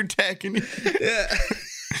 future tech. And Yeah.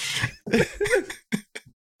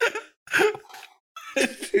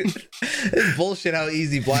 It's bullshit how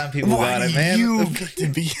easy blind people got it, man. You get to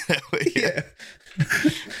be that way. Yeah.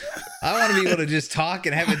 I want to be able to just talk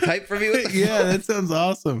and have it type for me. What the yeah, fuck? that sounds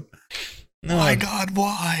awesome. No. My God,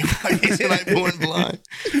 why? Why isn't I born blind?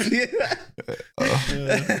 Yeah.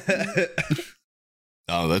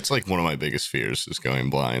 Oh, that's like one of my biggest fears is going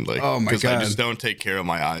blind. Like, Oh my because I God. just don't take care of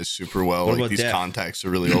my eyes super well. What Like about these deaf? contacts are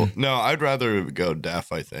really old. No, I'd rather go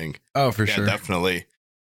deaf. I think. Oh, for Yeah, sure. definitely.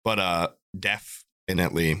 But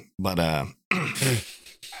definitely. But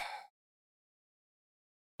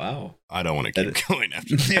Wow. I don't want to keep going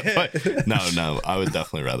after that. But no, I would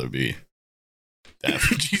definitely rather be deaf.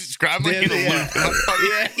 Jesus Christ, I'm like in a Yeah.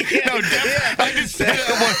 loop. Yeah. No, deaf. I just said it.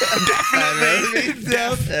 I'm like,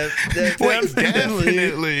 definitely. Wait,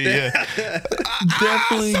 definitely. Yeah.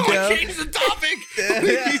 Definitely Someone deaf. change the topic.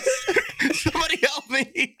 Please. Somebody help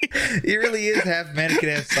me. He really is half mannequin,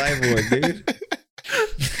 half cyborg,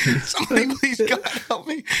 dude. Somebody please God help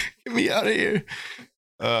me. Get me out of here.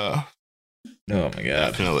 Oh my god.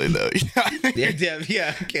 Definitely though.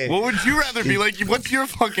 Yeah, okay. What would you rather be like? What's your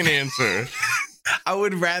fucking answer? I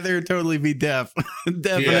would rather totally be deaf.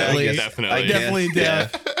 Definitely. Yeah, definitely. I guess. Definitely Yeah.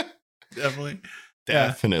 deaf. Definitely.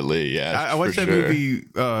 Definitely, yeah. I watched for that sure. movie,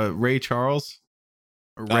 Ray Charles.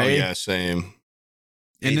 Or Oh Ray. yeah, same.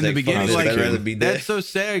 And He's in the like, beginning, fuck this, like I'd rather be that's deaf. so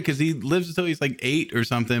sad because he lives until he's like 8 or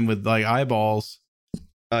something with like eyeballs.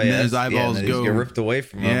 Oh and yeah, then his that's- eyeballs and then go- get ripped away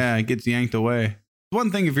from him. Yeah, it gets yanked away.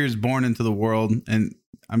 One thing if you're just born into the world, and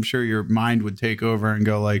I'm sure your mind would take over and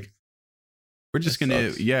go like, we're just That gonna,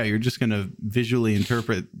 sucks. yeah, you're just gonna visually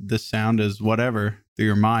interpret this sound as whatever through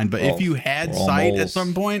your mind. But Well, if you had we're all sight at moles.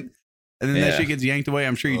 some point, and then that Yeah. shit gets yanked away,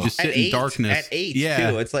 I'm sure you just At sit 8, in darkness. At 8,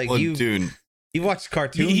 yeah. too. It's like Well, you dude, watched He,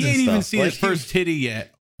 cartoons. he and ain't even stuff. seen Like, his first titty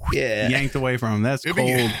yet. Yeah. Yanked away from him. That's It'd be-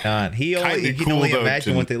 cold. God, he Kinda can cool, only though,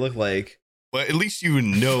 imagine to- what they look like. well, at least you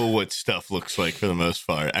know what stuff looks like for the most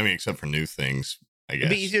part. I mean, except for new things, I guess. It'd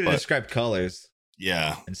be easier to But, describe colors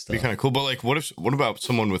yeah, and be stuff. kind of cool. But like, what about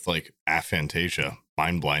someone with like aphantasia,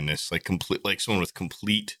 mind blindness, like complete, like someone with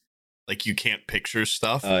complete, like you can't picture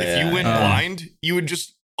stuff. Oh, If yeah. you went Oh. blind, you would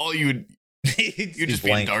just you'd You'd just be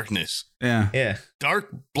in darkness, Yeah. Yeah. dark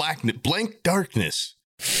blackness, blank darkness.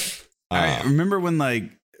 I remember when like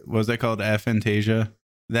what was that called, aphantasia?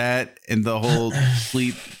 That and the whole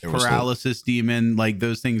sleep There was paralysis demon, like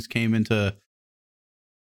those things came into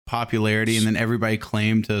popularity, and then everybody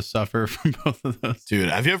claimed to suffer from both of those. Dude,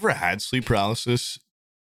 have you ever had sleep paralysis?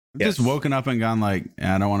 I've just Yes. woken up and gone like,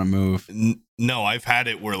 I don't want to move. No, I've had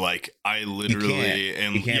it where like I literally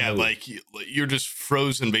am, You can't yeah, move. like you're just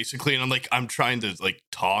frozen basically, and I'm trying to like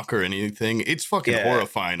talk or anything. It's fucking Yeah.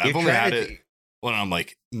 horrifying. I've You're only trying had to- it when I'm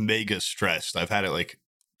like mega stressed. I've had it like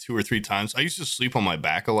 2 or 3 times. I used to sleep on my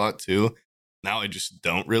back a lot too. Now I just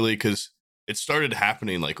don't really, because it started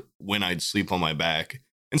happening like when I'd sleep on my back,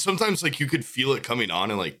 and sometimes like you could feel it coming on,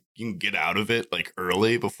 and like you can get out of it like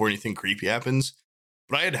early before anything creepy happens.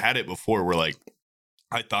 But I had it before where like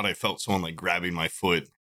I thought I felt someone like grabbing my foot,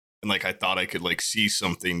 and like I thought I could like see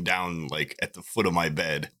something down like at the foot of my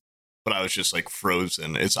bed, but I was just like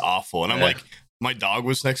frozen. It's awful. And I'm Yeah. like, my dog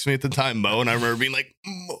was next to me at the time, Mo, and I remember being like,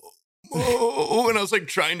 Mo, and I was like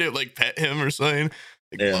trying to like pet him or something.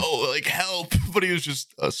 Like, Yeah. Mo, like help. But he was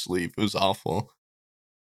just asleep. It was awful.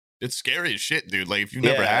 It's scary as shit, dude. Like if you've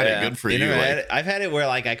never had it, good for you. never Like, had it? I've had it where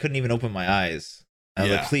like I couldn't even open my eyes. I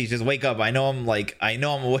was Yeah. like, please just wake up. I know I'm awake.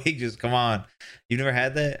 Just come on. You've never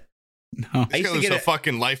had that? No. I this used guy to lives get a it.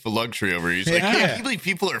 fucking life of luxury over here. He's like, Yeah. yeah, you believe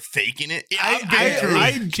people are faking it? Yeah, I've been through I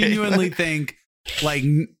it. genuinely think like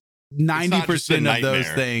 90% of those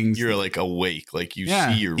things. You're like awake, like you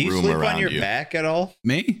Yeah. see your Do you room sleep around on your you. back at all?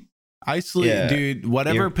 Me? I sleep, Yeah. dude.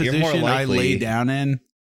 Whatever You're more position I lay likely- down in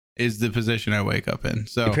is the position I wake up in.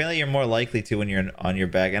 So Apparently, you're more likely to when you're on your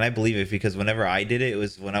back, and I believe it because whenever I did it, it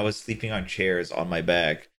was when I was sleeping on chairs on my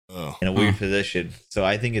back Oh, in a weird position. So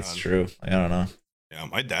I think it's God. true. I don't know. yeah.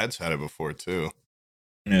 My dad's had it before too.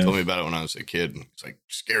 Yeah. Told me about it when I was a kid. It's like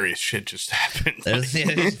scariest shit just happened. There's,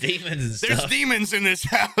 Like, there's demons and there's stuff. demons in this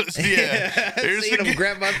house. Yeah. I've There's seen a him g-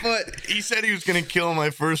 grab my foot. He said he was gonna kill my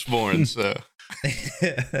firstborn. So I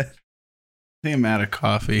think I'm out of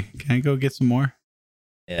coffee. Can I go get some more?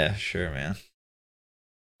 Yeah, sure, man.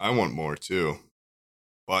 I want more too.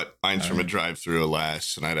 But mine's from a Alright. drive-through,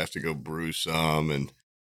 alas, and I'd have to go brew some and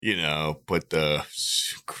put the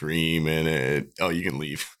cream in it. Oh, you can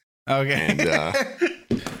leave. Okay. And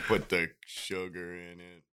put the sugar in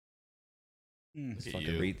it. This Look at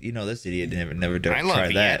fucking you. this idiot never I love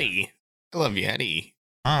tried that. Yeti. I love Yeti.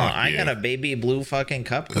 Oh, Fuck I you. got a baby blue fucking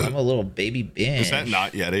cup because I'm a little baby bitch. Is that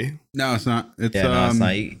not Yeti? No, it's not. It's Yeah, no, it's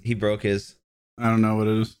not. He broke his. I don't know what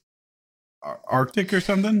it is. Arctic or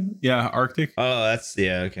something? Yeah, Arctic. Oh, that's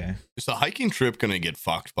okay. Is the hiking trip gonna get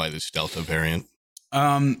fucked by this Delta variant?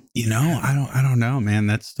 I don't know, man.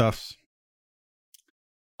 That stuff's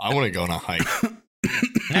I want to go on a hike.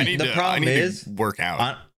 I need The to. I problem need is, to work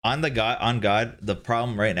out. on God, the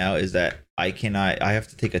problem right now is that I have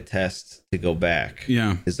to take a test to go back.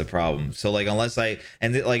 yeah. Is the problem. So like unless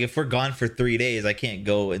if we're gone for 3 days, I can't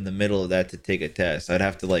go in the middle of that to take a test. I'd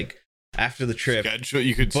have to after the trip.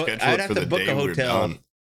 You could Book- schedule I'd it have for to the book day a we're hotel. done.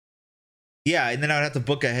 Yeah, and then I would have to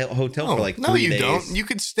book a hotel No, for like 3 no, you days. don't. You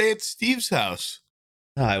could stay at Steve's house.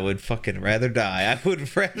 I would fucking rather die. I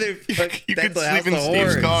would rather fuck You that's could the House sleep in of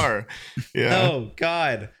Steve's Horrors. car. Yeah. Oh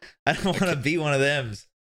God, I don't want to be one of them.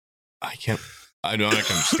 I can't. I don't think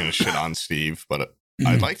I'm just gonna shit on Steve, but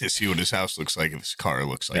I'd like to see what his house looks like if his car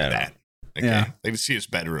looks like Yeah, I know. that. Okay. Yeah. I'd like to see his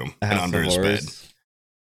bedroom The and House under of his bed. Horrors.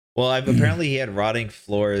 Well, apparently he had rotting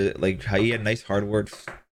floor, like how he had nice hardwood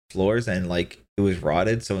floors, and like it was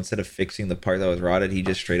rotted. So instead of fixing the part that was rotted, he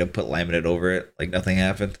just straight up put laminate over it, like nothing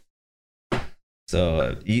happened.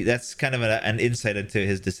 So that's kind of an insight into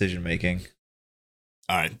his decision making.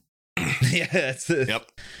 All right. Yeah, that's it.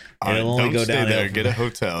 Yep. All right. It'll only Don't go stay downhill there. from Get there. a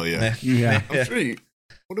hotel. Yeah. Yeah. I'm sure.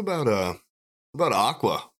 What about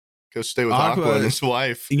Aqua? Go stay with Aqua, Aqua- and his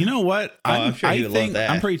wife. You know what? I'm sure he would love that.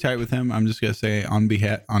 I'm pretty tight with him. I'm just gonna say on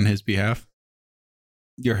his behalf,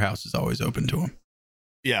 your house is always open to him.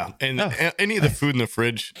 Yeah, and Oh. any of the food in the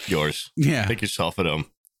fridge, yours. Yeah. Take yourself at home.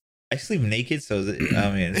 I sleep naked, so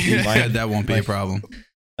I mean, Yeah. you mind? That won't be a problem.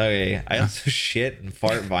 Okay, I also shit and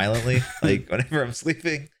fart violently, like whenever I'm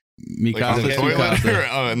sleeping. Like on the Mikasa, toilet Mikasa. or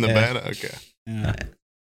oh, in the Yeah. bed. Okay. Yeah.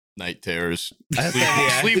 Night terrors. That's Sleep,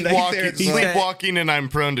 yeah, sleepwalking, night terrors. sleepwalking, and I'm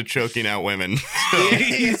prone to choking out women. So,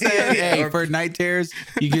 He said, "Hey, Or- for night terrors,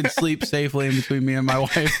 you can sleep safely in between me and my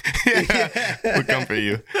wife." yeah, we'll come for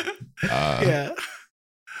you. Yeah.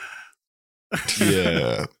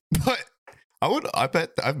 Yeah, but I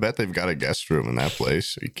bet they've got a guest room in that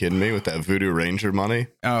place. Are you kidding me? With that Voodoo Ranger money?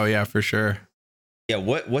 Oh yeah, for sure. Yeah,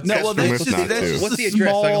 what's No, that? well, room that's if just, not that's too. just What's a the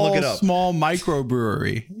address so I can look it up? Small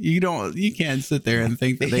microbrewery. You can't sit there and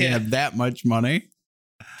think that they Yeah. have that much money.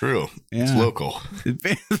 True. It's Yeah. local.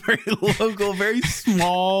 It's very local, very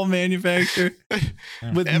small manufacturer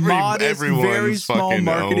with modest, very Everyone's small fucking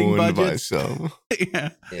marketing owned by budgets. some Yeah,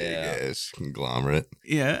 Yeah. yes, conglomerate.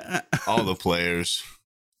 yeah, All the players.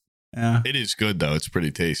 yeah. It is good though. It's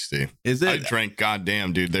pretty tasty. Is I it? drank,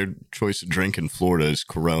 goddamn, dude. Their choice of drink in Florida is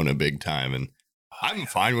Corona, big time, and I'm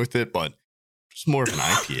fine with it. But just more of an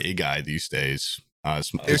IPA guy these days.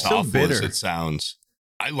 As They're so awful as bitter. it sounds,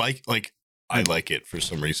 I like it for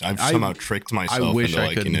some reason. I've I- somehow tricked I myself wish into I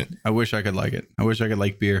liking could. it. I wish I could like it. I wish I could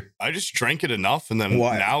like beer. I just drank it enough, and then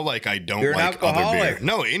Why? now like I don't You're an like other beer. alcoholic.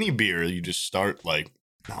 No, any beer you just start like.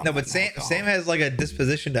 I'm No, not but an Sam alcoholic. has like a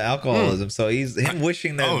disposition to alcoholism, so he's him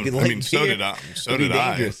wishing that. Oh, it'd be I like mean, so beer did I. So would be did I.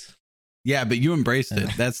 dangerous. Yeah, but you embraced it.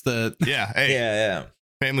 That's the Yeah. Hey, Yeah,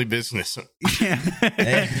 family business. yeah.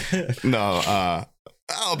 yeah. No,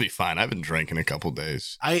 I'll be fine. I've been drinking a couple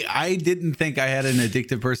days. I didn't think I had an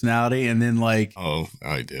addictive personality, and then like Oh,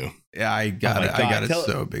 I do. yeah, I got my it. I God. got it Tell-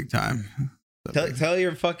 so big time. So big.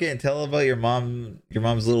 tell about your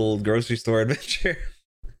mom's little grocery store adventure.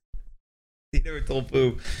 You never told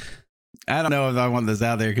Pooh. I don't know if I want this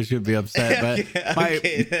out there because she'll be upset. But Yeah, my-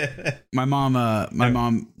 okay. my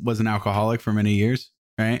mom was an alcoholic for many years,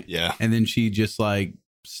 right? Yeah. And then she just like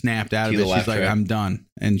snapped out of Cue it. the She's laugh like, track. I'm done.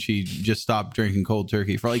 And she just stopped drinking cold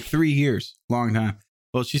turkey for like 3 years, long time.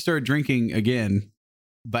 Well, she started drinking again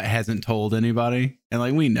but hasn't told anybody. And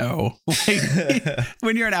like, we know, like,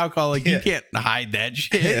 when you're an alcoholic, you can't hide that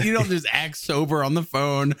shit. You don't just act sober on the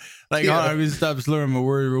phone. Like, oh, I'm gonna stop slurring my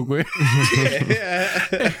words real quick.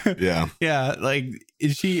 Yeah. Like,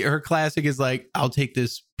 her classic is like, I'll take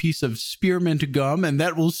this piece of spearmint gum and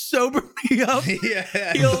that will sober me up.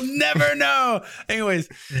 You'll never know. Anyways,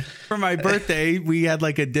 for my birthday, we had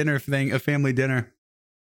like a family dinner.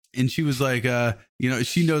 And she was like,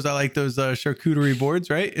 she knows I like those charcuterie boards,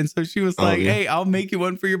 right? And so she was like, hey, I'll make you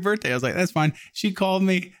one for your birthday. I was like, that's fine. She called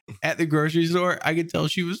me at the grocery store. I could tell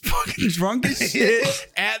she was fucking drunk as shit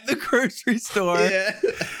at the grocery store.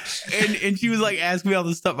 And she was like, asking me all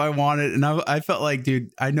the stuff I wanted. And I felt like,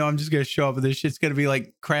 dude, I know I'm just going to show up and this shit's going to be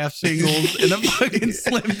like Kraft singles and a fucking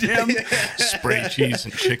Slim Jim. Spray cheese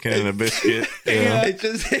and chicken and a biscuit.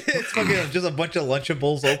 It's fucking just a bunch of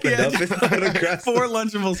Lunchables opened up. 4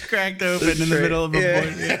 Lunchables cracked open in the middle of a board.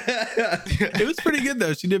 It was pretty good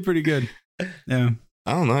though. She did pretty good. Yeah.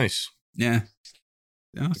 Oh, nice. Yeah.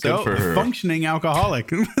 So for her. Functioning alcoholic.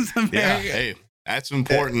 Hey, that's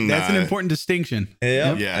important. That's an important distinction.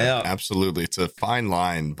 Yeah, absolutely. It's a fine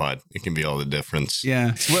line, but it can be all the difference.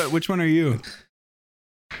 Yeah. Which one are you?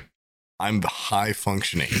 I'm high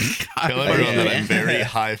functioning. Tell everyone that I'm a very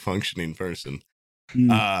high functioning person.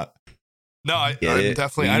 No, I'm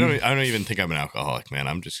definitely. I don't even think I'm an alcoholic, man.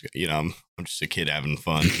 I'm just, I'm just a kid having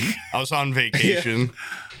fun. I was on vacation.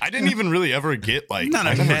 I didn't even really ever get like.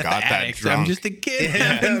 I never got that drunk. I'm just a kid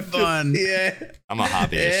having fun. I'm a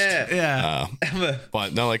hobbyist. Yeah.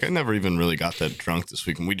 But no, like I never even really got that drunk this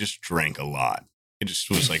weekend. We just drank a lot. It just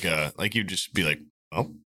was like you'd just be like,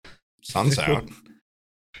 oh, sun's out.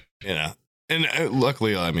 And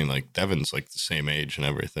luckily, I mean, like Devin's like the same age and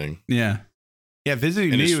everything. Yeah. Yeah,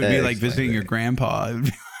 visiting me would be like visiting your grandpa.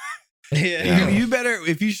 You better,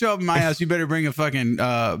 if you show up in my house, you better bring a fucking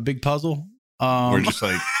big puzzle. We're just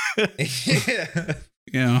like,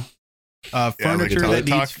 furniture that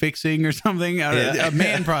needs fixing or something. A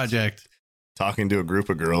man project. Talking to a group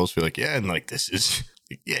of girls, be like, and like this is,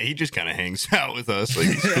 he just kind of hangs out with us. Like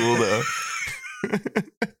he's cool though.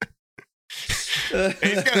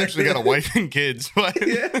 He's actually got a wife and kids. But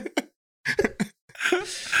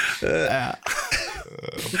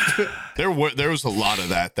there was a lot of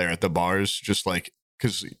that there at the bars, just like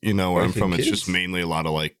because where I'm from, it's just mainly a lot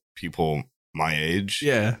of like people my age.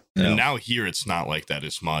 And now here it's not like that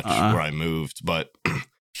as much where I moved, but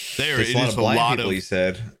there it is a lot of. You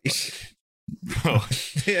said. It's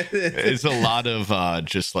a lot of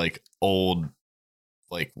just like old,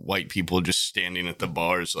 like white people just standing at the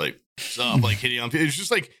bars, like what's up, like hitting on people. It's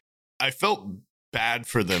just like I felt bad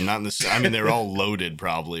for them, not in this. I mean, they're all loaded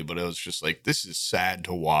probably, but it was just like this is sad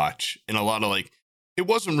to watch, and a lot of like it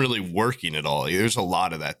wasn't really working at all. There's a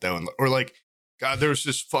lot of that though, or like God, there was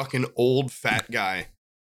this fucking old fat guy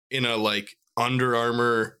in a like Under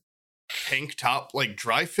Armour tank top, like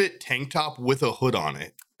dry fit tank top with a hood on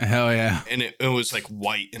it. Hell yeah. And it was like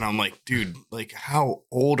white, and I'm like, dude, like how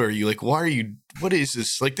old are you? Like, why are you? What is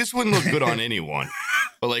this? Like, this wouldn't look good on anyone.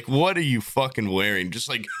 But like, what are you fucking wearing? Just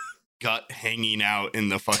like gut hanging out in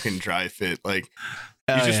the fucking dry fit. Like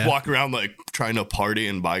you just walk around like trying to party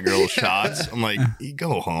and buy girls shots. I'm like, you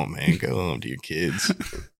go home, man. Go home to your kids.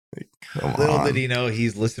 Like, Little did he know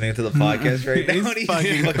he's listening to the podcast right now. He's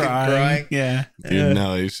fucking crying. Yeah. Dude,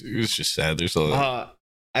 no, it was just sad. There's a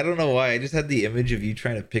I don't know why. I just had the image of you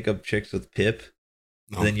trying to pick up chicks with Pip.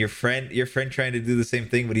 And then your friend trying to do the same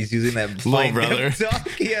thing, but he's using that little brother.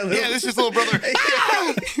 This is little brother.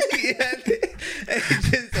 It's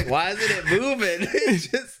just like, why isn't it moving?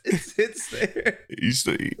 It sits there. He's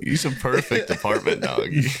a perfect apartment dog.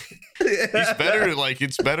 He's better. Like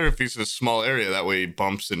it's better if he's a small area. That way he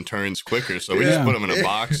bumps and turns quicker. So we just put him in a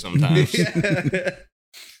box sometimes.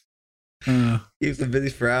 Keeps him busy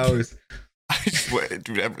for hours. I swear,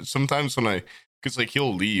 dude. Sometimes because like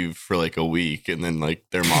he'll leave for like a week, and then like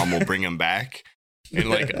their mom will bring him back, and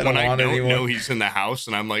like when I don't know he's in the house,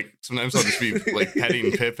 and I'm like, sometimes I'll just be like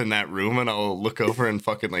petting Pip in that room, and I'll look over and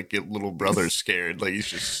fucking like get little brother scared, like he's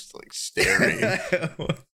just like staring,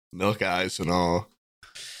 milk eyes and all.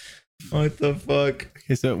 What the fuck?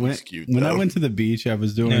 Okay, so when I went to the beach, I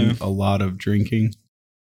was doing a lot of drinking,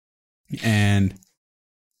 and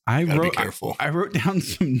I wrote down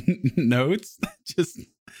some notes.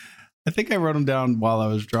 I think I wrote them down while I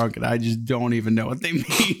was drunk, and I just don't even know what they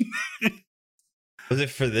mean. Was it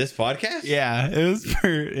for this podcast? Yeah, it was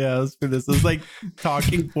for this. It was like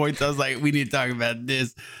talking points. I was like, we need to talk about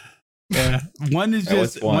this. Yeah, one's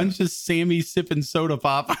just Sammy sipping soda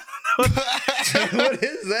pop. What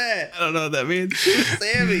is that? I don't know what that means.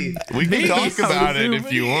 Sammy. We can Maybe talk I about was it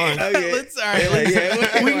if you want. Okay. Let's all right.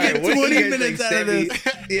 We can get What do you 20 guys minutes think, out of Sammy? this.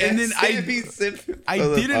 Yeah, And then I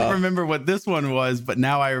didn't remember what this one was, but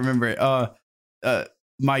now I remember it.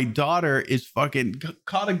 My daughter is fucking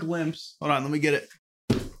caught a glimpse. Hold on, let me get it.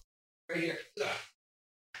 Right here.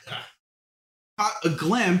 Caught a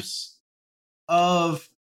glimpse of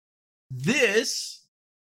this.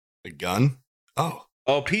 A gun? Oh.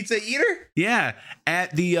 Oh, Pizza Eater? Yeah,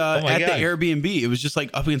 at the my at the God. Airbnb. It was just like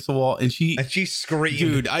up against the wall, and she, And she screamed.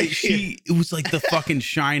 dude, it was like the fucking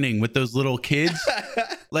Shining with those little kids.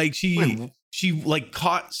 Like Wait. she like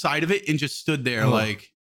caught sight of it and just stood there Oh.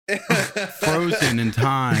 like frozen in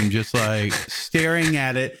time, just like staring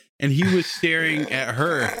at it, and he was staring at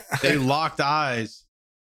her. They locked eyes.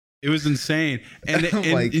 It was insane, and, Oh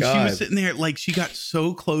my and she God. was sitting there like she got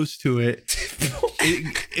so close to it.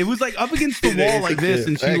 It was like up against the It wall is like a this, kid.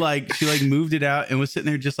 and she like moved it out and was sitting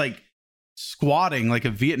there just like squatting like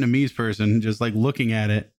a Vietnamese person, just like looking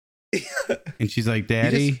at it. And she's like,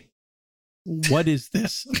 "Daddy, what is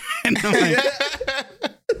this?" And I'm like,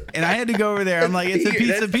 and I had to go over there. I'm like, "It's a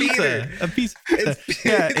Peter, pizza, that's a pizza." It's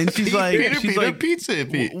Yeah, and she's like, Peter, pizza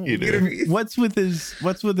eater. "What's with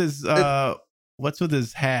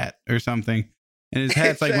his hat or something?" And his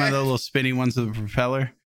hat's like one of the little spinny ones with a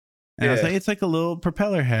propeller. And I was Yeah. like, "It's like a little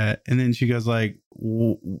propeller hat." And then she goes like,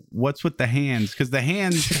 "What's with the hands?" Because the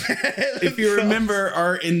hands, if you remember,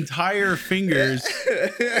 are entire fingers.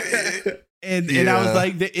 And I was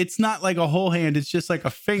like, "It's not like a whole hand; it's just like a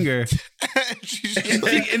finger." She's just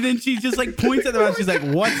And then she just like points at the mouth. She's like,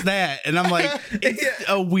 "What's that?" And I'm like, "It's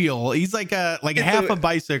a wheel." He's like half a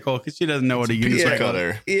bicycle because she doesn't know what a pizza unicycle is.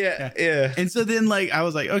 cutter. Yeah. And so then like I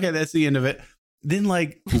was like, "Okay, that's the end of it." Then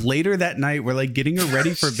like later that night, we're like getting her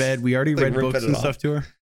ready for bed. We already Like read ripping books it and off. stuff to her.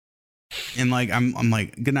 And like I'm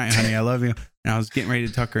like, "Good night, honey. I love you." And I was getting ready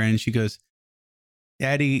to tuck her in. She goes,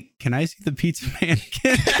 "Daddy, can I see the pizza man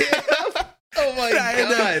again?" Oh my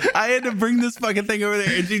God. I had to bring this fucking thing over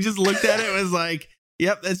there, and she just looked at it and was like,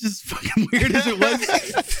 "Yep, that's just fucking weird as it was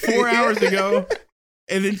 4 hours ago."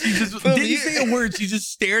 And then she just Well, didn't say a word. She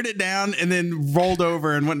just stared it down and then rolled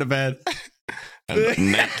over and went to bed.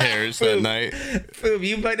 And neck tears that night. Boom,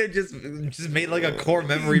 you might have just made like a core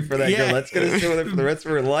memory for that girl. That's gonna stay with her for the rest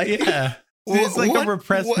of her life. Yeah, it's like What- a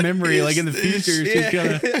repressed what memory. Like in the is future, this? she's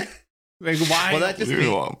gonna like, why? Well, that just Dude,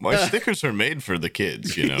 well, my stickers are made for the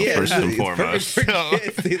kids, you know, first and it's perfect foremost. for So,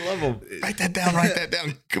 kids. They love them. write that down. Write that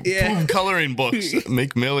down. Yeah. Boom, coloring books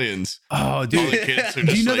make millions. Oh, All the dude, kids are do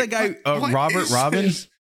you just know like, that guy "What Robert is Robbins?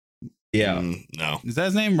 this?" Yeah. No. Is that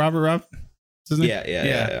his name? Robert Robbins? His name?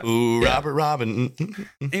 Yeah. Ooh, Yeah. Robert Robin.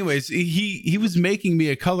 Anyways, he was making me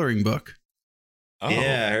a coloring book. Oh.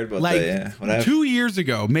 Yeah, I heard about Like that. Yeah. What happened? 2 years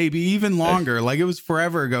ago, maybe even longer. Like it was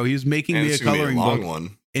forever ago. He was making And me a it's gonna be coloring long book,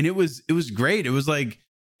 one. and it was great. It was like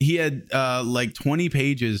he had like 20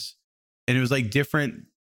 pages, and it was like different,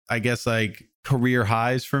 I guess, like career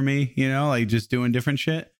highs for me. You know, like just doing different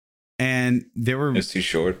shit, and they were It was too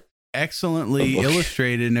short. excellently Oh, boy.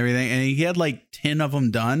 illustrated and everything. And he had like 10 of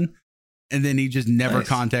them done, and then he just never Nice.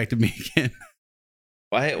 contacted me again.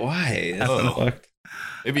 Why? That's Oh. fucked.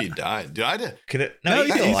 Maybe he died. Dude, Could it? No, No,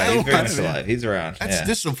 he's he's still alive. still He's very alive, much yeah. alive. He's around. That's Yeah.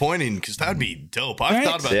 disappointing because that'd be dope. I've Right?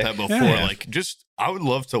 thought about Sick. that before. Yeah. Like, just I would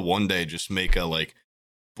love to one day just make a like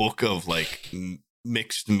book of like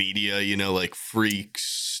mixed media, you know, like freaks,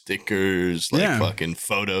 stickers, like Yeah. fucking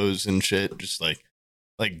photos and shit. Just like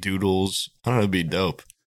doodles. I don't know, it'd be dope.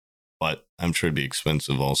 But I'm sure it'd be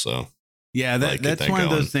expensive also. Yeah, Like, get that's that one of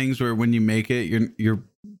going. those things where when you make it, you're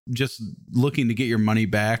just looking to get your money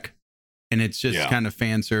back, and it's just Yeah. kind of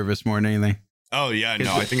fan service more than anything. Oh yeah, no,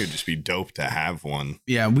 It's- I think it'd just be dope to have one.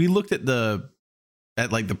 Yeah, we looked at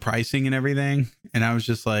like the pricing and everything, and I was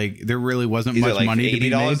just like, there really wasn't These much are like money to be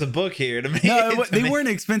 $80 made. a book here to make. No, to they make- weren't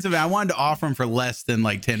expensive. I wanted to offer them for less than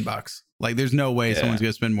like $10. Like, there's no way Yeah. someone's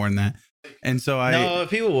gonna spend more than that. And so No,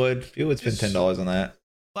 people would spend $10 on that.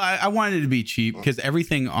 I wanted it to be cheap because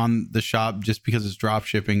everything on the shop, just because it's drop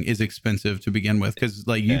shipping, is expensive to begin with. Because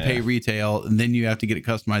like you Yeah. pay retail, and then you have to get it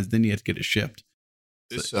customized, then you have to get it shipped.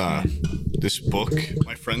 This book,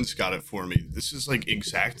 my friends got it for me. This is like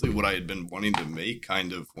exactly what I had been wanting to make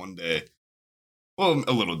kind of one day. Well,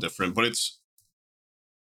 a little different, but it's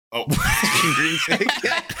green stick.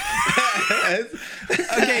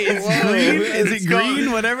 Okay, it's Whoa. green. Is It's it called-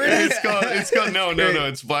 green? Whatever it is. It's called no,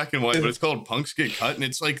 it's black and white, but it's called Punks Get Cut, and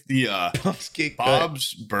it's like the Pumpkin cut.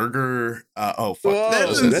 Bob's Burger. Oh fuck, Whoa, That's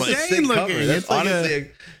this is insane like- a sick looking. cover. That's It's like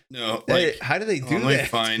honestly. no, Hey, like how do they do let me that?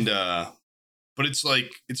 find but it's like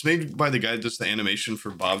it's made by the guy that does the animation for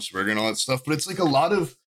Bob's Burger and all that stuff, but it's like a lot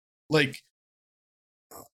of like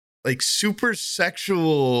like super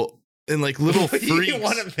sexual and like little freaks. You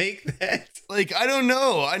want to make that? Like, I don't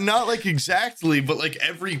know. I'm not like exactly, but like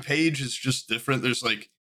every page is just different. There's like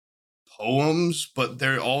poems, but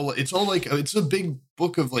it's all like, it's a big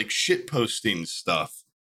book of like shit posting stuff,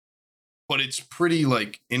 but it's pretty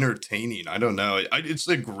like entertaining. I don't know. It's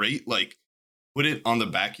a great, like, put it on the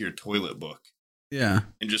back of your toilet book. Yeah.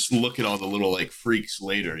 And just look at all the little like freaks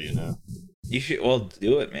later, you know? You should, well,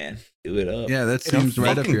 do it, man. Do it up. Yeah, that seems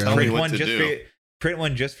right up your alley. Print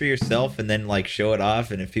one just for yourself and then like show it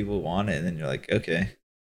off. And if people want it, then you're like, okay,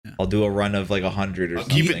 I'll do a run of like 100 or I'll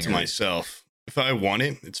something. keep it to myself. If I want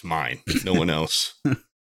it, it's mine. No one else.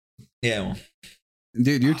 Yeah. Well,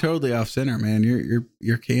 dude, you're totally off center, man.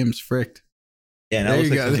 Your cam's fricked. yeah, There that you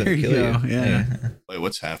looks go, like there something to you kill go, you. yeah. Wait,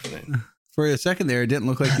 what's happening? For a second there, it didn't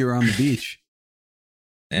look like you were on the beach.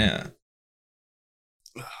 Yeah.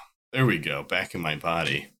 There we go. Back in my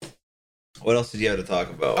body. What else did you have to talk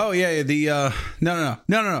about? Oh yeah, the no.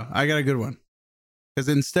 I got a good one. Because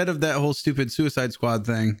instead of that whole stupid Suicide Squad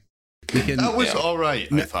thing, we can. That was all right.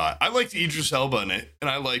 I thought I liked Idris Elba in it, and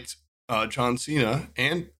I liked John Cena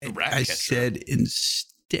and the Ratcatcher. I said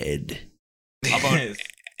instead. How about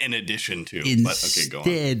in addition to? Instead but, okay, go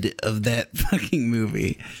on. of that fucking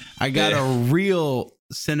movie, I got a real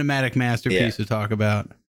cinematic masterpiece to talk about.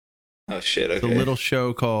 Oh shit! Okay. It's a little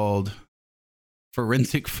show called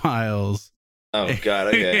Forensic Files. Oh god.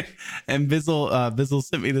 Okay. And Bizzle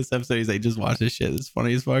sent me this episode. He's like, just watch this shit. It's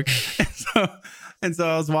funny as fuck. And so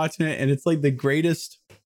I was watching it, and it's like the greatest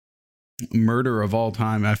murder of all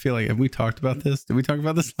time. I feel like, have we talked about this? Did we talk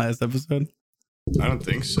about this last episode? I don't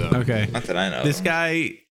think so. Okay. Not that I know. This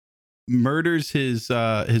guy murders his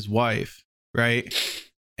wife, right?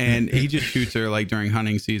 And he just shoots her like during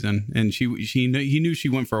hunting season, and he knew she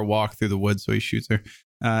went for a walk through the woods, so he shoots her.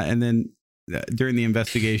 And then during the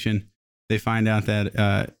investigation, they find out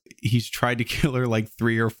that he's tried to kill her like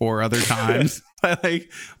 3 or 4 other times.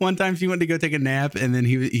 Like one time she went to go take a nap, and then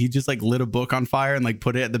he just like lit a book on fire and like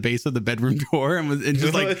put it at the base of the bedroom door and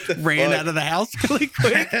just like ran out of the house really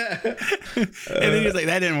quick. And then he was like,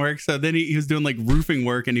 that didn't work. So then he was doing like roofing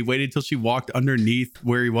work, and he waited till she walked underneath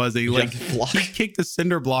where he was. And he kicked a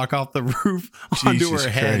cinder block off the roof onto her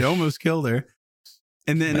head, almost killed her.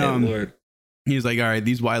 And then he was like, all right,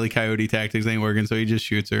 these Wile E. Coyote tactics ain't working. So he just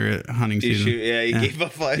shoots her at hunting season. He gave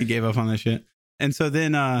up on He gave up on that shit. And so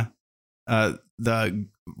then the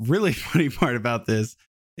really funny part about this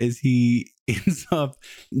is he ends up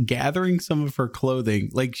gathering some of her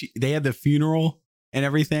clothing. Like they had the funeral and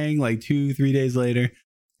everything like 2-3 days later.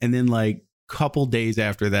 And then like couple days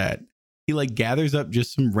after that, he like gathers up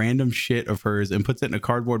just some random shit of hers and puts it in a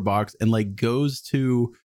cardboard box and like goes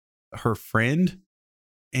to her friend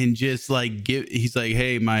and just like he's like,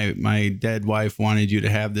 hey, my dead wife wanted you to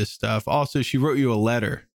have this stuff. Also, she wrote you a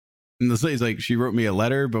letter. And this lady's like, she wrote me a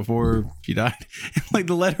letter before she died. And like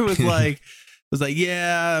the letter was like,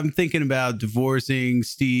 yeah, I'm thinking about divorcing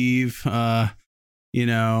Steve.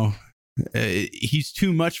 He's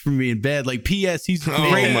too much for me in bed. Like, P.S. He's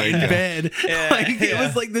great in bed. Yeah, like it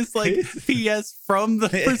was like this, like P.S. from the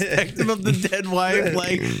perspective of the dead wife.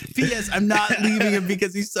 Like, P.S. I'm not leaving him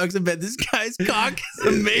because he sucks in bed. This guy's cock is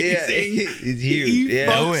amazing. He's huge. He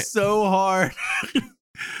fucks so hard.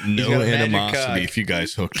 No animosity if you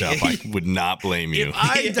guys hooked up. I would not blame you. If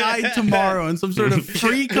I died tomorrow in some sort of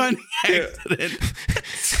freak accident,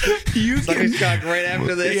 you suck his cock right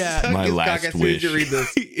after this. Yeah, my last wish. Read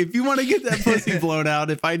this. If you want to get that pussy blown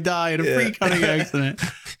out, if I die in a freak hunting accident,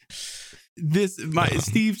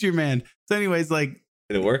 Steve's your man. So, anyways, like,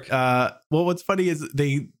 did it work? Well, what's funny is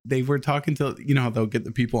they were talking to, you know how they'll get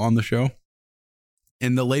the people on the show.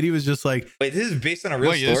 And the lady was just like, wait, this is based on a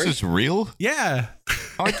real story? This is real? Yeah.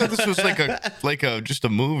 Oh, I thought this was like a just a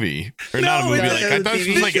movie. Or not a movie. I thought this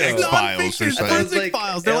was like X-Files or something.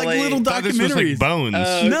 Files. They're like little documentaries. This was like Bones.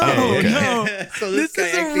 No. So this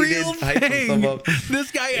is a real thing. This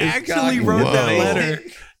guy actually wrote that letter.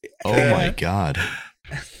 Oh my God.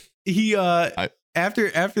 He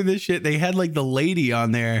after this shit, they had like the lady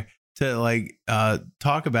on there to like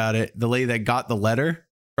talk about it. The lady that got the letter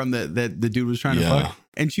from the dude was trying to fuck,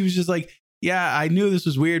 and she was just like, yeah, I knew this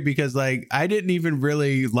was weird because like I didn't even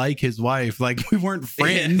really like his wife, like we weren't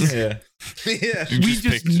friends. Yeah. We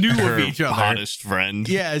just knew of each other. Hottest friend.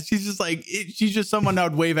 Yeah, she's just like she's just someone I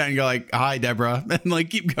would wave at and go like, hi Deborah, and like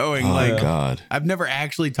keep going. Oh like, my God, I've never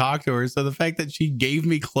actually talked to her, so the fact that she gave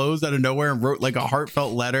me clothes out of nowhere and wrote like a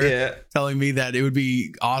heartfelt letter telling me that it would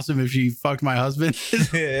be awesome if she fucked my husband.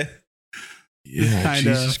 Yeah,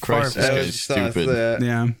 Jesus Christ, this guy's stupid.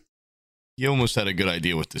 Yeah. You almost had a good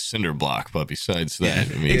idea with the cinder block, but besides that,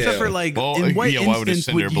 I mean, except for like, in what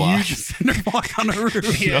instance would you use a cinder block on a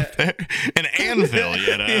roof? Up there, an anvil,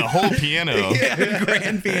 you had a whole piano, a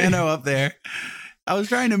grand piano up there. I was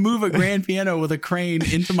trying to move a grand piano with a crane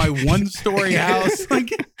into my 1-story house.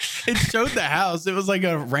 Like, it showed the house. It was like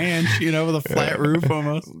a ranch, with a flat roof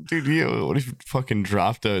almost. Dude, what if you fucking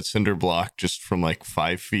dropped a cinder block just from like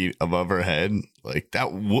 5 feet above our head? Like that,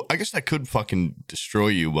 I guess that could fucking destroy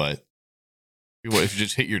you, but what if you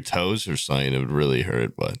just hit your toes or something? It would really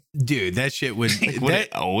hurt. But dude, that shit would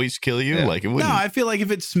it always kill you? Yeah. Like it wouldn't. No, I feel like if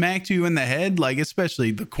it smacked you in the head, like especially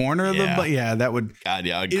the corner of that would I'd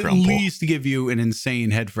at crumple. least give you an insane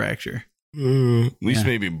head fracture. At least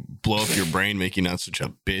maybe blow up your brain, make you not such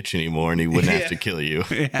a bitch anymore, and he wouldn't have to kill you.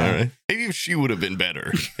 Yeah. All right. Maybe if she would have been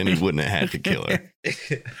better, then he wouldn't have had to kill her.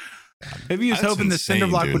 Maybe he was hoping the cinder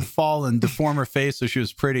block would fall and deform her face so she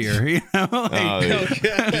was prettier.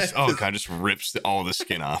 Just rips all the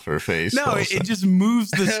skin off her face. No, it just moves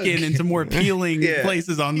the skin into more peeling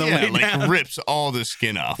places on the way down. Rips all the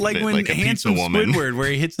skin off. Like of it, when like a Handsome pizza woman. Squidward, where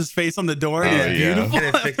he hits his face on the door and he's beautiful.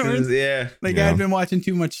 Like I'd been watching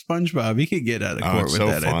too much SpongeBob. He could get out of court with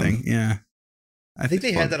that. Fun. I think. Yeah. I think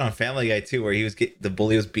they had that on Family Guy too, where the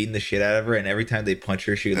bully was beating the shit out of her, and every time they punch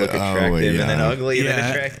her, she would look attractive and then ugly and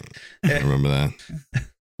then attractive. I remember that.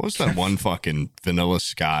 What was that one fucking Vanilla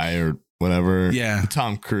Sky or whatever? Yeah, the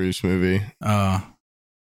Tom Cruise movie.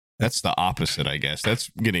 That's the opposite, I guess. That's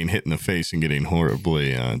getting hit in the face and getting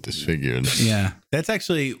horribly disfigured. Yeah, that's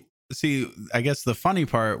actually. See, I guess the funny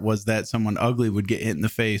part was that someone ugly would get hit in the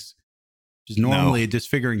face. Which is normally a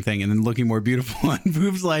disfiguring thing, and then looking more beautiful. And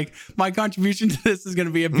Boob's like, my contribution to this is going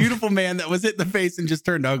to be a beautiful man that was hit in the face and just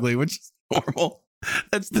turned ugly, which is normal.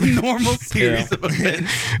 That's the normal series of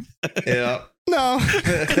events. Yeah. No,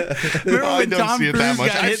 I don't see it that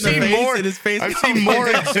much. I've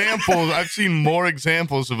seen more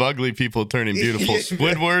examples of ugly people turning beautiful.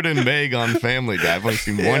 Squidward and Meg on Family Guy. I've only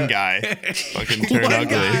seen one guy fucking turn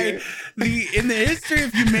ugly. In the history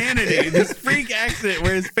of humanity, this freak accident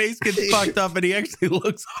where his face gets fucked up and he actually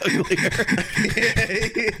looks uglier.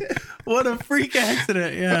 What a freak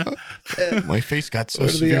accident! Yeah, my face got so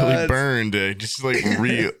severely burned. Just like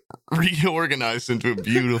reorganized into a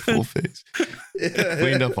beautiful face.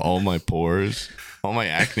 Cleaned up all my pores. All my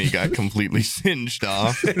acne got completely singed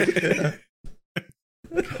off.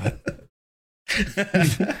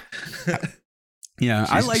 Yeah,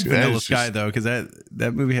 I like Vanilla Sky though, because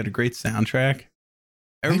that movie had a great soundtrack.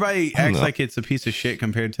 Everybody acts like it's a piece of shit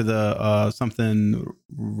compared to the something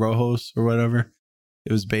Rojos or whatever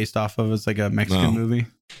it was based off of. It's like a Mexican movie.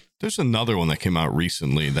 There's another one that came out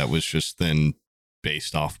recently that was just then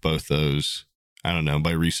based off both those. I don't know.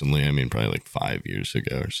 By recently, I mean probably like 5 years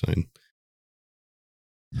ago or something.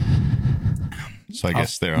 So I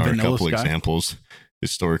guess there are a couple examples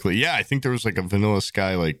historically. Yeah, I think there was like a Vanilla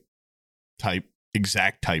Sky like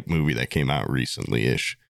exact type movie that came out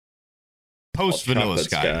recently-ish. Post Vanilla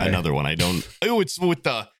Sky, another one. I don't. Oh, it's with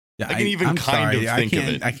the. Yeah, I can even kind of think of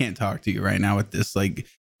it. I can't talk to you right now with this. Like,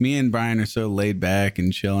 me and Brian are so laid back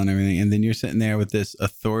and chill and everything, and then you're sitting there with this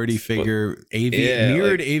authority figure,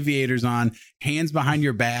 mirrored aviators on, hands behind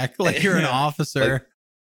your back, like you're an officer.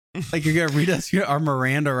 Like you're gonna read us our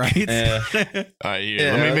Miranda rights. All right,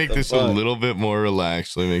 here. Let me make this a little bit more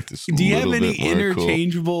relaxed. Let me make this. Do you have any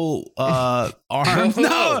interchangeable arms?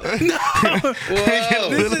 No. Now it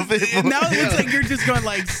looks like you're just going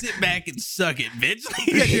like sit back and suck it, bitch.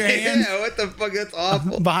 You got your hands. Yeah, what the fuck? That's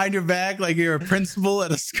awful. Behind your back, like you're a principal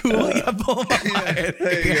at a school. You got pull up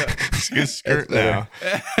there you go. It's a skirt now.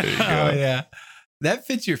 Oh yeah, that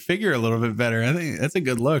fits your figure a little bit better. I think that's a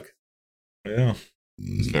good look. Yeah.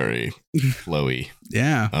 It's very flowy.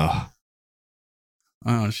 Yeah.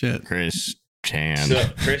 Oh shit. Chris Chan.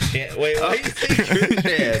 Chris Chan. Wait, why you say Chris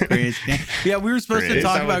Chan? Chris Chan. Yeah, we were supposed to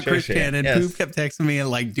talk about Chris Chan, and Poop kept texting me and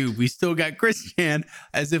like, dude, we still got Chris Chan,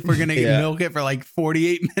 as if we're gonna milk it for like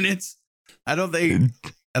 48 minutes. I don't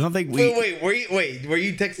think we. Wait, were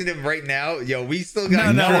you texting him right now? Yo, we still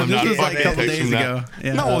got. No, this was like a couple days ago.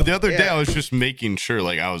 Yeah. No, the other day I was just making sure.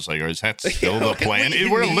 Like I was like, is that still the plan?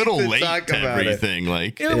 We're a little late to everything.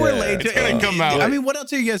 Like we're late. It's gonna come out. I mean, what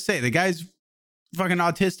else are you gonna say? The guy's fucking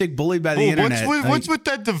autistic, bullied by the internet. What's with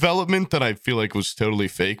that development that I feel like was totally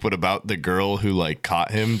fake? What about the girl who like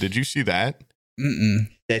caught him? Did you see that?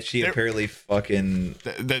 That she apparently fucking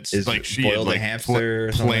that's like she had like a hamster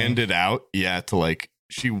or planned it out. Yeah, to like.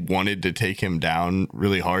 She wanted to take him down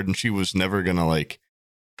really hard, and she was never gonna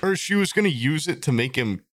she was gonna use it to make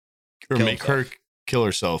him or make her kill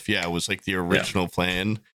herself. Yeah, it was like the original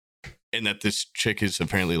plan, and that this chick is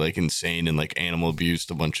apparently like insane and like animal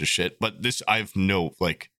abused a bunch of shit. But this, I've no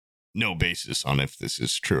like no basis on if this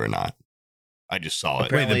is true or not. I just saw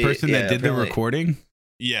it. Wait, the person that did the recording?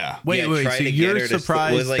 Yeah. Wait. So you're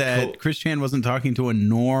surprised that Chris Chan wasn't talking to a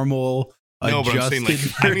normal, no, but I'm saying like,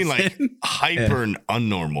 person? I mean like hyper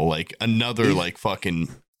unnormal, like another like fucking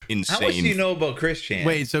insane. How much do you know about Chris Chan?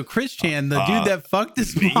 Wait, so Chris Chan, the dude that fucked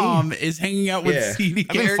his mom, is hanging out with CD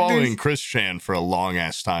characters? I've been following Chris Chan for a long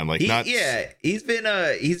ass time. Like, he's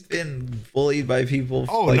been bullied by people.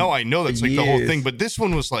 Oh like, no, I know that's like the whole thing, but this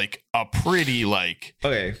one was like a pretty like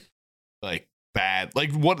bad,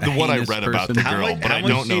 like what I read about the girl, but I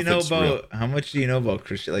don't know if it's real. How much do you know about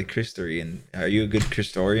Chris? Like Christorian? Are you a good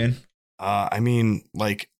Christorian? I mean,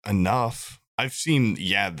 like enough. I've seen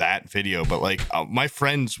that video, but like my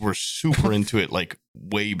friends were super into it like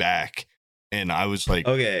way back, and I was like,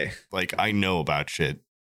 okay, like I know about shit.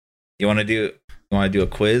 You want to do a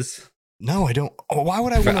quiz? No, I don't. Oh, why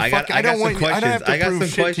would I want to? I got some questions. I got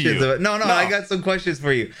some questions. No, I got some questions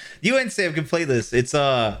for you. You and Sam can play this. It's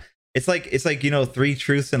like 3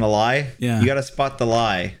 truths and a lie. Yeah, you got to spot the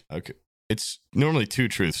lie. Okay. It's normally 2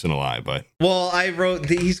 truths and a lie, but I wrote.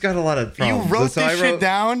 He's got a lot of problems. You wrote this shit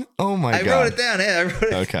down? Oh my god! I wrote it down. Yeah, I wrote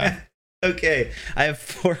it. Okay. Down. Okay. I have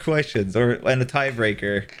 4 questions and a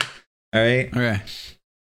tiebreaker. All right. Okay.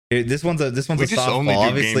 Here, this one's a softball. Just only do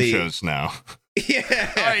obviously game shows now.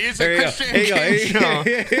 Yeah. All right, it's a Christian game show.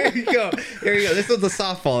 Here you go. This one's a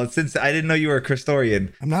softball. Since I didn't know you were a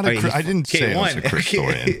Christorian. I'm not I didn't say I was a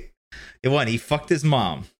Christorian. 1. He fucked his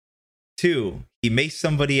mom. 2. He maced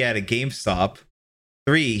somebody at a GameStop.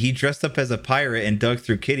 3. He dressed up as a pirate and dug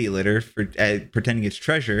through kitty litter for pretending it's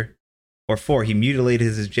treasure. Or 4. He mutilated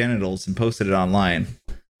his genitals and posted it online.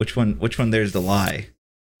 Which one? There's the lie.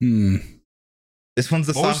 This one's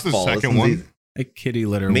the what softball. Was the second one? A kitty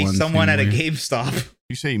litter. Maced someone at a GameStop.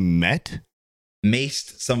 You say met?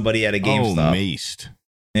 Maced somebody at a GameStop. Oh, maced.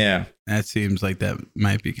 Yeah. That seems like that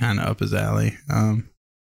might be kind of up his alley.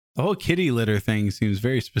 The whole kitty litter thing seems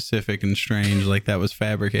very specific and strange, like that was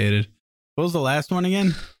fabricated. What was the last one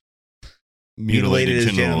again? Mutilated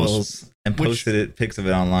his genitals and posted pics of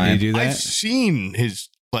it online. Did you do that?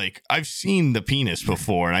 I've seen the penis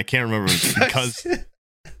before, and I can't remember if it was because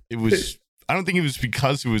it was. I don't think it was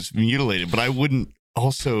because it was mutilated, but I wouldn't.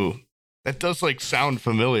 Also, that does like sound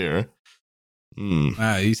familiar.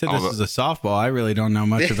 Wow, you said this is a softball. I really don't know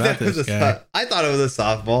much about this guy. I thought it was a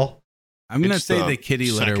softball. I'm gonna say the kitty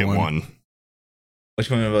litter one. Which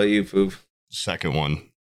one about you, Poop? Second one.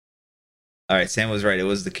 All right, Sam was right. It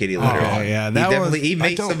was the kitty litter one. Yeah, that he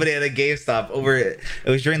made somebody at a GameStop over it. It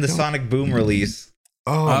was during the Sonic Boom release.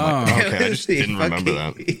 Oh, okay. I just didn't remember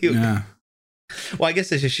that. Yeah. Well, I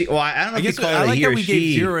guess it's a she. Well, I don't know if you call it I like he how or we she.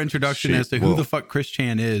 gave zero introduction as to who the fuck Chris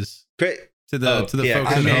Chan is to the folks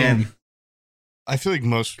at home. I feel like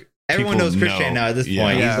most everyone knows Chris Chan now at this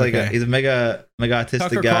point. Yeah, he's a mega autistic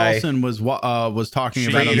Tucker guy. Carlson was talking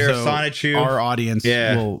about him, so Sonichu. Our audience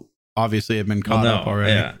will obviously have been caught up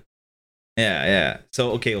already. Yeah.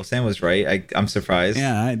 So okay, well Sam was right. I'm surprised.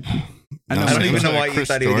 Yeah, I don't even know why you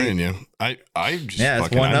thought he would. I just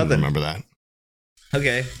fucking I didn't remember that.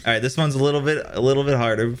 Okay, all right. This one's a little bit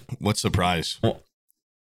harder. What's the prize? Well,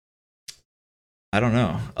 I don't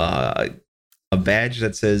know. A badge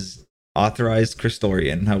that says authorized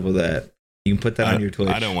Christorian. How about that? You can put that on your Twitch.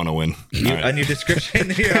 I don't want to win. On your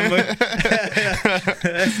description here. He's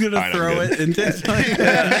gonna throw it intentionally.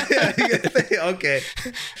 Okay.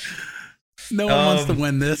 No one wants to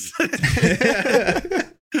win this.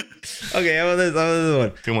 Okay, how about this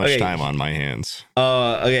one? Too much time on my hands.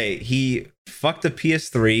 Okay, he fucked a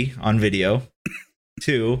PS3 on video.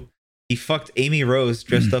 2, he fucked Amy Rose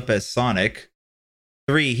dressed up as Sonic.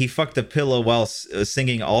 3, he fucked a pillow while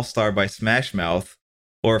singing All Star by Smash Mouth.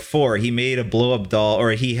 Or 4, he made a blow up doll,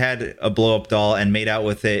 or he had a blow up doll and made out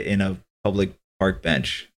with it in a public park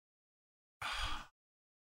bench.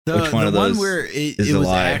 Which one of those? One where it was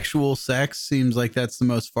actual sex seems like that's the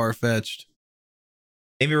most far fetched.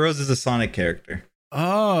 Amy Rose is a Sonic character.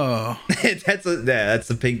 Oh, that's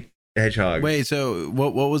the pink hedgehog. Wait, so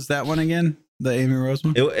what was that one again? The Amy Rose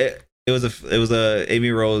one? It was a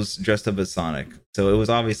Amy Rose dressed up as Sonic. So it was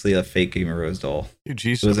obviously a fake Amy Rose doll. Dude,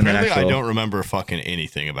 Jesus. Apparently I don't remember fucking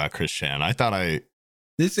anything about Chris Chan. I thought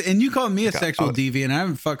and you called me a sexual deviant. I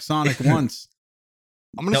haven't fucked Sonic once.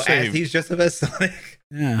 I'm gonna say he's dressed up as Sonic.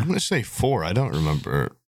 Yeah. I'm gonna say 4. I don't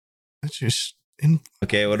remember. That's just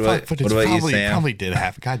okay. What about you, Sam? Probably did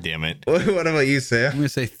have. God damn it. What about you, Sam? I'm gonna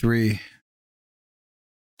say 3.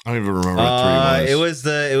 I don't even remember what 3 was.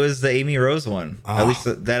 It was the Amy Rose one. At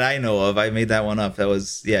least that I know of. I made that one up. That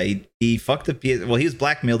was he fucked a PS. Well, he was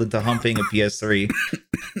blackmailed into humping a PS3.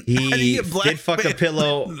 He did fuck a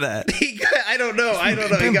pillow. That I don't know.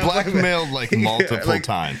 He's been blackmailed like multiple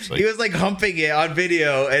times. He was like humping it on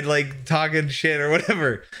video and like talking shit or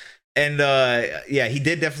whatever. And yeah, he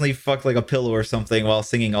did definitely fuck like a pillow or something while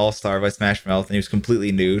singing All Star by Smash Mouth, and he was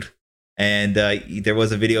completely nude. And there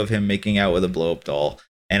was a video of him making out with a blow up doll.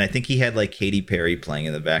 And I think he had like Katy Perry playing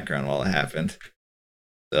in the background while it happened.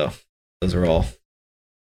 So those are all.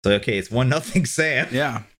 So okay, it's 1-0 Sam.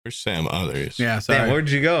 Yeah. Where's Sam? Oh, there he is. Yeah, sorry. Sam, where'd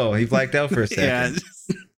you go? He blacked out for a second.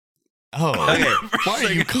 Yeah. Oh, Okay. why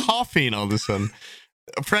are you coughing all of a sudden?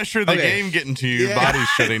 Pressure of the Okay. game getting to you. Your Yeah. body's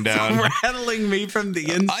shutting down. It's rattling me from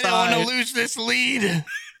the inside. I don't want to lose this lead.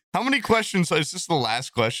 How many questions? Is this the last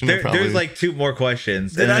question? There's like 2 more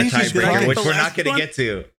questions Did and then I a just get tiebreaker, the which we're last not going to one? get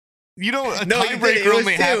to. You know, a No, you did. It tiebreaker was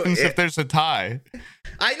only 2. happens if there's a tie.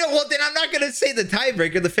 I know. Well, then I'm not going to say the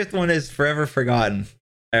tiebreaker. The 5th one is forever forgotten.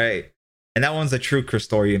 All right. And that one's a true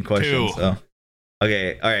Christorian question. 2. So,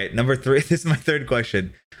 okay. All right. Number 3. This is my 3rd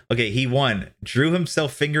question. Okay. He won. Drew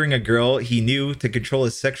himself fingering a girl he knew to control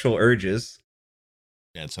his sexual urges.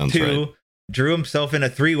 Yeah, it sounds 2. right. Drew himself in a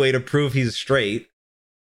 3-way to prove he's straight.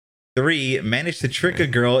 3. Managed to trick a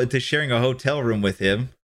girl into sharing a hotel room with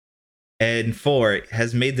him. And 4.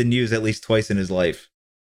 Has made the news at least twice in his life.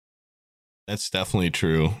 That's definitely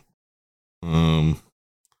true.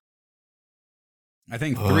 I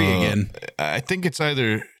think 3 again. I think it's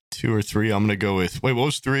either 2 or 3. I'm gonna go with. Wait, what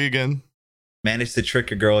was 3 again? Managed to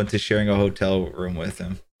trick a girl into sharing a hotel room with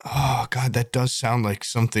him. Oh God, that does sound like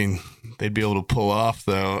something they'd be able to pull off,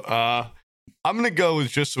 though. I'm gonna go with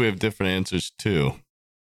just so we have different answers too.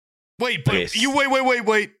 Wait, but Yes.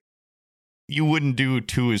 wait. You wouldn't do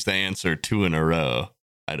 2 as the answer 2 in a row.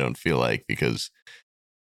 I don't feel like, because,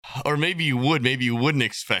 or maybe you would. Maybe you wouldn't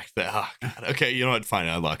expect that. Oh, God. Okay, you know what? Fine,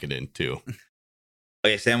 I'll lock it in 2.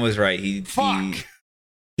 Okay, Sam was right. Fuck.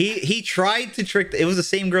 He tried to trick. It was the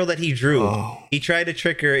same girl that he drew. Oh. He tried to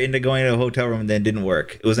trick her into going to a hotel room and then it didn't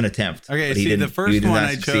work. It was an attempt. Okay, but he see, didn't- the he first did one not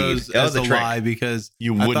I succeed. chose That was as a trick. lie because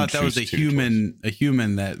You I wouldn't thought that was a choose 2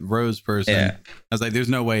 human, that Rose person. Yeah. I was like, there's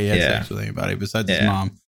no way he had Yeah. sex with anybody besides his Yeah.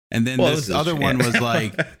 mom. And then Well, it this was other his- one yeah. was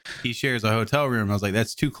like, he shares a hotel room. I was like,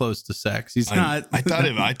 that's too close to sex. He's not. I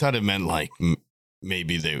thought it meant like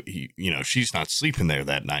maybe she's not sleeping there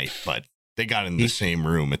that night, but they got in the same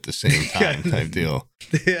room at the same time type deal.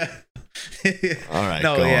 Yeah. All right.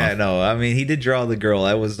 No, go yeah, on. no. I mean, he did draw the girl.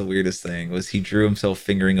 That was the weirdest thing. Was he drew himself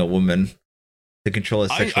fingering a woman to control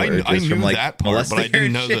his sexual urges I knew from like that part, but I molesting her didn't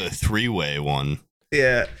and know shit. the 3-way one.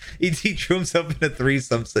 Yeah, he drew himself in a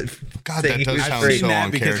threesome. God, saying that he does was sound I've straight. seen so that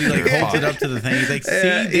on because he like character. holds it Fuck. up to the thing. He's like, see,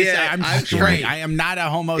 Yeah, this, yeah, I'm I'm straight. straight. I am not a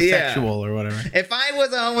homosexual or whatever. If I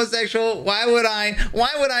was a homosexual, why would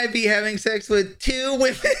I be having sex with 2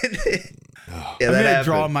 women? Ugh. Yeah, I'm that gonna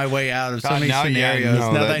draw happened. my way out of so God, many now, yeah, scenarios.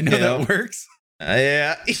 no, now that that- I know yeah. that works.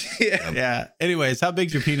 Yeah. Yeah. Anyways, how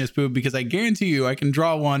big's your penis, Boob? Because I guarantee you, I can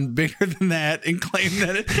draw one bigger than that and claim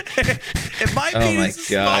that if my Oh my penis is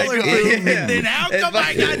God. smaller, Yeah. Boob, then how If come I-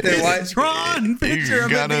 I got then why- this drawn picture You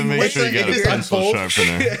of it gotta being make way sure you got a bigger? just pencil unfolds.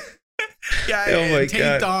 sharpener. Yeah, Oh my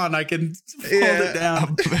taped God. on. I can fold Yeah. it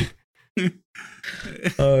down.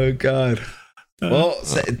 Oh God. Well,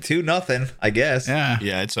 2-0, I guess. Yeah.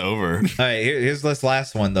 Yeah, it's over. All right, here's this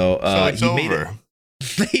last one though. So it's he made over.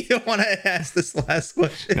 You don't want to ask this last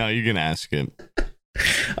question. No, you can ask it.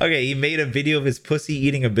 Okay, he made a video of his pussy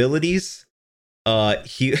eating abilities.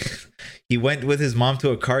 He he went with his mom to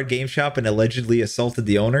a card game shop and allegedly assaulted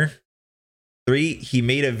the owner. 3, he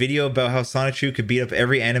made a video about how Sonichu could beat up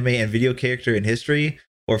every anime and video character in history.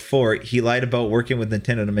 Or 4, he lied about working with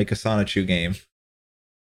Nintendo to make a Sonichu game.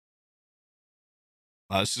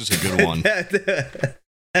 This is a good one.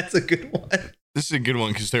 That's a good one. This is a good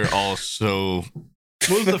one because they're all so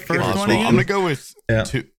What was the first possible. one I'm again? gonna go with Yeah.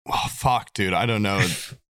 2. Oh fuck, dude. I don't know.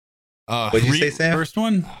 What'd you say, Sam? First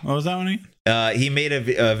one? What was that one again? He made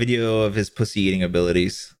a video of his pussy eating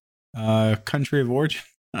abilities. Country of origin.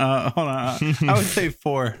 Hold on. I would say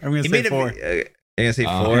 4. I'm gonna He say made 4. You're gonna say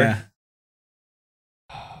 4? Yeah.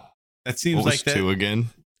 That seems What like was that. 2 again?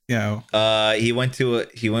 Yeah. He went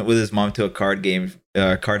with his mom to a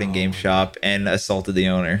carding game shop and assaulted the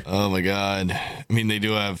owner. Oh my god. I mean, they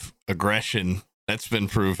do have aggression. That's been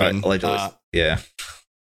proven. Allegedly, yeah.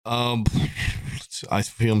 I'm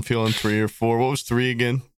feeling 3 or 4. What was 3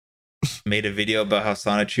 again? Made a video about how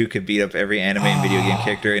Sonichu could beat up every anime and video game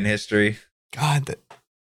character in history. God, that.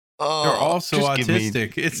 Oh, They're also just give me-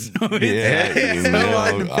 autistic. It's Yeah, it's you so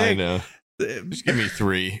hard to know, I pick. know. Just give me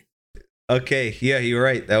 3. Okay, yeah, you're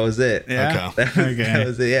right. That was it. Yeah. Okay. That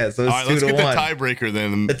was it. Yeah, so it's All right, 2 let's to get 1. the tiebreaker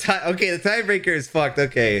then. The tiebreaker is fucked.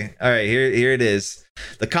 Okay. All right, here it is.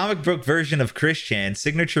 The comic book version of Chris Chan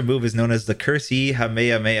signature move is known as the Curse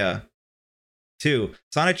Kamehameha. 2.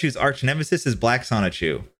 Sonichu's arch nemesis is Black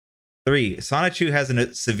Sonichu. 3. Sonichu has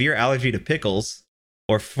a severe allergy to pickles.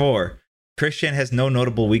 Or 4. Christian has no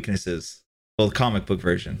notable weaknesses. Well, the comic book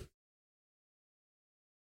version.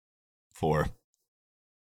 4.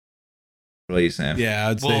 What are you saying? Yeah,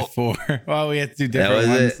 I'd say 4. Well, we had to do different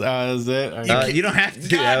ones. That was it. Okay. You don't have to.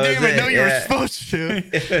 God damn it! No, you were supposed to.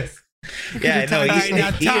 Yeah, no.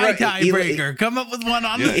 Tiebreaker. Come up with one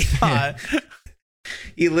on the spot.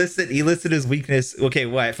 He listed his weakness. Okay,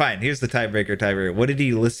 well, fine. Here's the tiebreaker. What did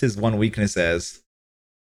he list his one weakness as?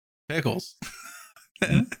 Pickles.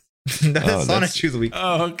 No, that's Sonichu's weakness.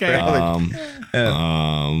 Oh, okay.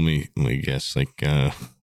 Let me guess, like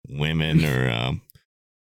women or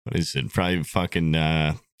what is it? Probably fucking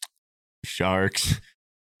sharks.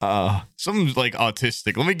 Something's like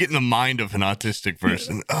autistic. Let me get in the mind of an autistic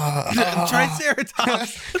person.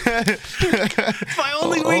 Triceratops. My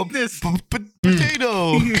only weakness.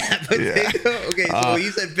 Potato. Potato. Okay, so you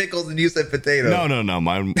said pickles and you said potato. No.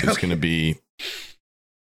 Mine was gonna be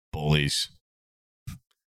bullies.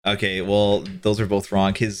 Okay, well, those are both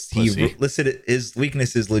wrong. He listed his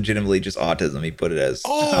weakness is legitimately just autism. He put it as his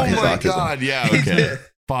my autism. God, yeah, okay.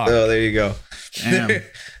 Fuck. Oh, there you go. Damn.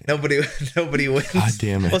 Nobody wins. God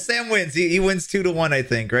damn it. Well, Sam wins. He wins 2-1, I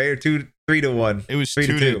think, right? Or 3-1. It was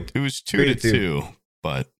 3-2. It was 2-2.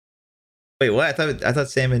 But wait, what? I thought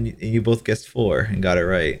Sam and you both guessed 4 and got it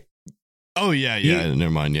right. Oh yeah.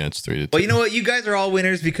 Never mind. Yeah, it's 3-2. Well, you know what? You guys are all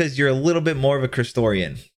winners because you're a little bit more of a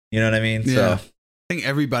Christorian. You know what I mean? Yeah. So I think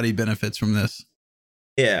everybody benefits from this.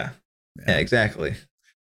 Yeah, exactly.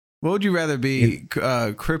 What would you rather be,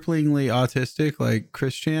 cripplingly autistic like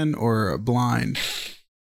Christian or blind?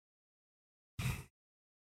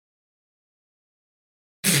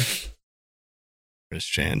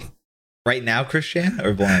 Christian. Right now, Christian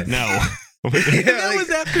or blind? No. That was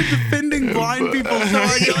after defending blind people. So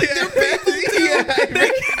they're people too. They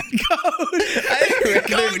can code.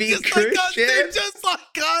 They're just like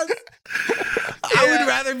us. I would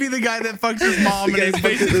rather be the guy that fucks his mom and is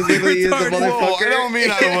basically retarded. Well, I don't mean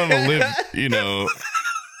I don't want to live,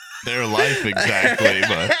 their life exactly,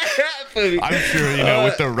 but I'm sure,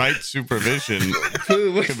 with the right supervision,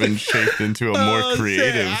 could have been shaped into a more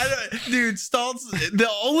creative. Dude, Stoltz, the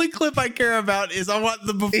only clip I care about is I want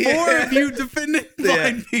the before of you defending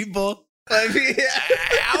blind people.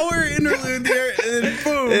 Hour interlude there, and then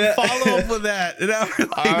boom, follow up with that.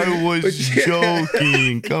 I was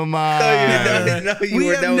joking. Come on. No, you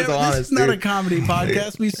were. That was honest. This is not a comedy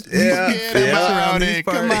podcast. We around it.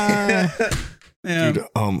 Come on. Yeah.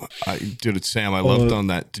 Dude, Sam, I loved on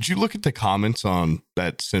that. Did you look at the comments on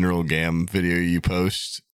that Cineral Gam video you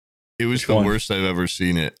post? It was the worst I've ever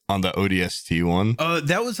seen it on the ODST one.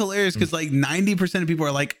 That was hilarious because like 90% of people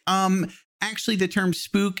are like, actually, the term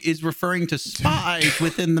spook is referring to spies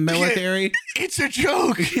within the military. It's a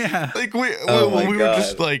joke. Yeah. Like we were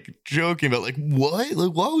just like joking about like what?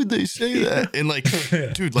 Like why would they say that? And like,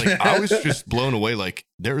 dude, like I was just blown away. Like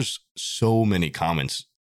there's so many comments,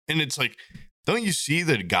 and it's like, don't you see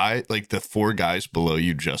the guy, like the 4 guys below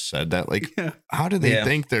you just said that? Like, how do they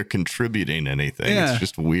think they're contributing anything? Yeah. It's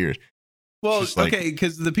just weird. Well, okay,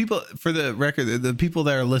 because the people, for the record, the people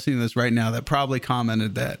that are listening to this right now that probably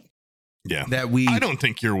commented that. Yeah. I don't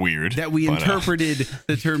think you're weird. That we interpreted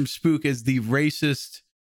the term spook as the racist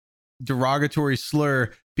derogatory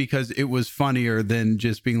slur because it was funnier than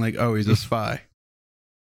just being like, oh, he's a spy.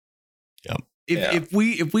 Yep. If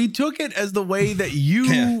we took it as the way that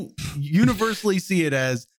you universally see it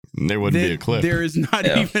as, there wouldn't be a clip. There is not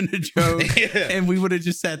even a joke, and we would have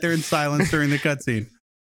just sat there in silence during the cutscene.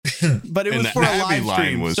 But it was for a live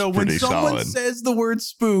stream. So when someone says the word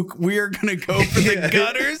spook, we are going to go for the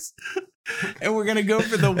gutters, and we're going to go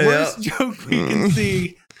for the worst joke we can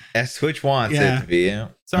see. As Twitch wants it to be. Yeah.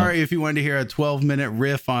 Sorry if you wanted to hear a 12-minute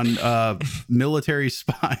riff on military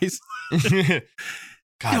spies.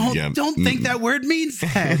 God, don't think that word means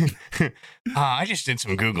that. I just did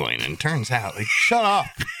some Googling and turns out, like, shut up,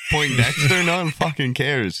 Poindexter. No one fucking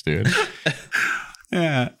cares, dude.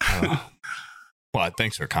 Yeah. Well,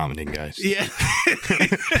 thanks for commenting, guys. Yeah.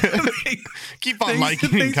 Keep on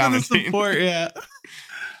liking and commenting. Support, yeah.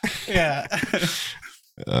 Yeah.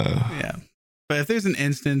 But if there's an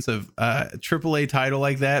instance of a AAA title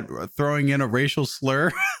like that throwing in a racial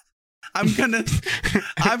slur, I'm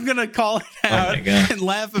gonna call it out and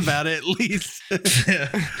laugh about it at least.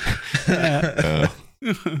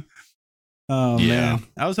 Oh man,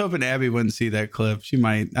 I was hoping Abby wouldn't see that clip. She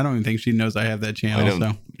might. I don't even think she knows I have that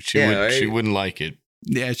channel. She wouldn't like it.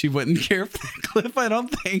 Yeah, she wouldn't care for the clip, I don't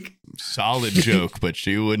think. Solid joke, but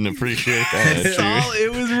she wouldn't appreciate that.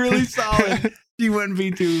 It was really solid. She wouldn't be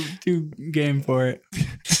too game for it.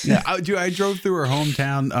 Yeah, I drove through her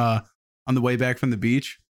hometown on the way back from the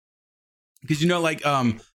beach. Because like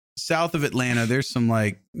south of Atlanta, there's some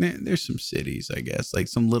cities, I guess, like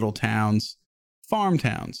some little towns, farm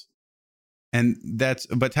towns. And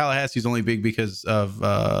but Tallahassee's only big because of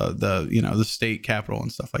the state capital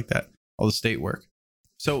and stuff like that, all the state work.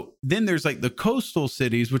 So then there's like the coastal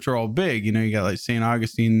cities, which are all big. You got like St.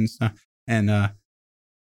 Augustine and stuff. And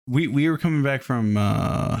we were coming back from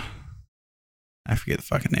I forget the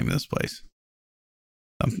fucking name of this place.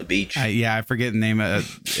 The beach. I forget the name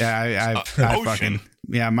of it. I Ocean.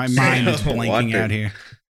 My mind is blanking out here.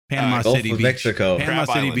 Panama Gulf City of Beach. Mexico. Panama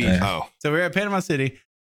Crab City Island. Beach. Oh. So we're at Panama City,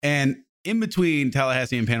 and in between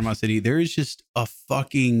Tallahassee and Panama City, there is just a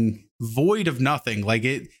fucking void of nothing. Like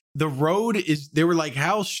the road is, they were like,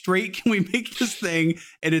 how straight can we make this thing?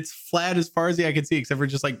 And it's flat as far as the eye can see, except for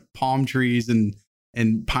just like palm trees and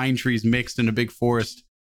pine trees mixed in a big forest.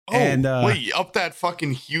 Oh, and wait, up that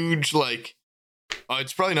fucking huge, like,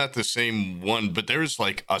 it's probably not the same one, but there's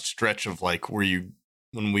like a stretch of like when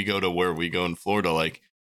we go to where we go in Florida, like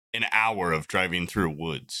an hour of driving through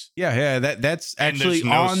woods. Yeah, that's And actually there's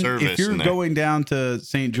no on. service If you're in there. going down to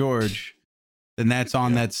St. George, then that's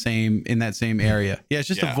on that same area. Yeah, it's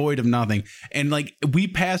just a void of nothing. And like we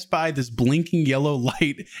passed by this blinking yellow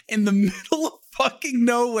light in the middle of fucking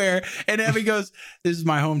nowhere, and Abby goes, "This is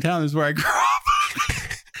my hometown. This is where I grew up."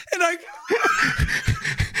 And I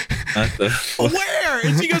where?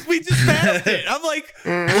 And she goes, "We just passed it." I'm like,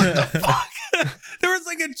 "What the fuck?" There was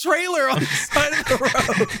like a trailer on the side of the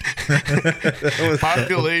road.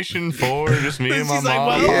 Population 4, just me and my She's mom.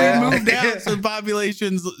 like, well, we moved out, so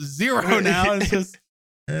population's 0 now. It's just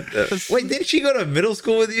Wait, didn't she go to middle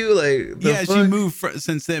school with you? Like, she moved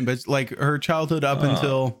since then, but like her childhood up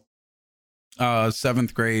until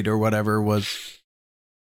 7th grade or whatever was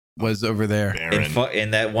over there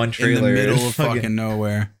in that one trailer in the middle of fucking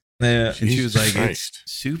nowhere. Yeah, and she was like, Christ.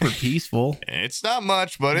 "It's super peaceful. It's not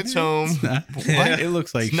much, but it's home." What? It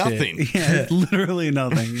looks like It's nothing. Shit. Yeah, it's literally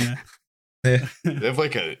nothing. Yeah. They have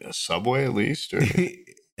like a Subway at least, or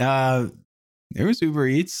There was Uber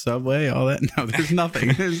Eats, Subway, all that. No, there's nothing.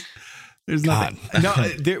 There's nothing. No,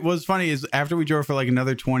 what's funny is after we drove for like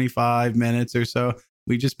another 25 minutes or so,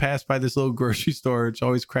 we just passed by this little grocery store, which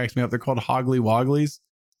always cracks me up. They're called Hoggly Wogglies.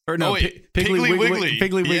 Or no, Piggly Wiggly.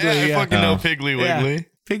 Piggly Wiggly. Yeah, I fucking know Piggly Wiggly. Yeah.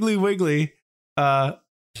 Piggly Wiggly.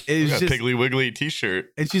 Is Got just Piggly Wiggly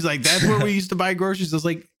t-shirt. And she's like, "That's where we used to buy groceries." I was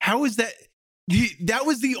like, "How is that? That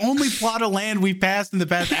was the only plot of land we passed in the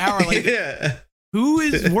past hour. Like, who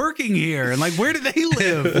is working here? And like, where do they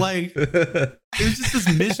live? Like, it was just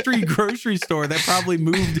this mystery grocery store that probably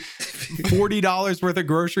moved $40 worth of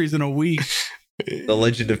groceries in a week." The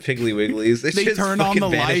Legend of Piggly Wigglies. They turn on the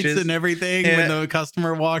lights and everything when the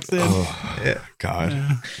customer walks in. Oh, God.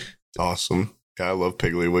 Yeah. It's awesome. God, I love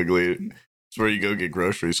Piggly Wiggly. It's where you go get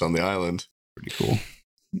groceries on the island. Pretty cool.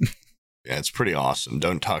 Yeah, it's pretty awesome.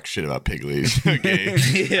 Don't talk shit about Pigglies. Okay.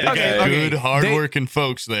 Okay. Good, hardworking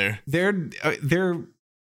folks there. They're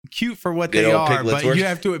cute for what Good they old are, piglets but work. you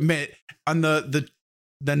have to admit, on the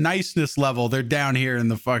niceness level, they're down here in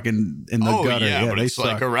the gutter. Yeah, but they it's suck.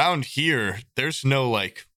 like around here, there's no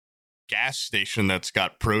like gas station that's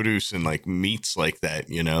got produce and like meats like that,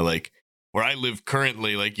 like where I live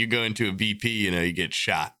currently, like you go into a BP, you get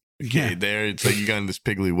shot. Okay, Yeah. there it's like you got in this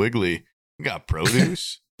Piggly Wiggly, you got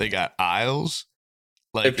produce, they got aisles.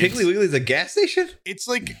 Like Piggly Wiggly's a gas station? it's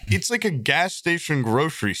like a gas station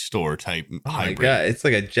grocery store type Oh my hybrid. god, it's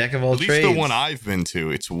like a jack of all At least trades. the one I've been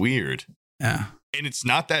to, it's weird. Yeah, And it's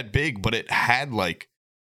not that big, but it had like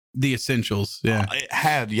the essentials. Yeah, it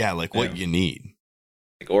had like what you need.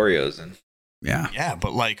 like Oreos and yeah. Yeah,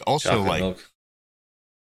 but like also chocolate like milk.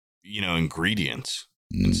 Ingredients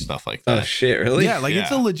and Mm. stuff like Oh that. shit, really? Yeah, like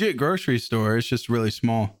it's a Yeah. legit grocery store. It's just really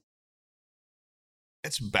small.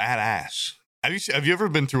 It's badass. Have you ever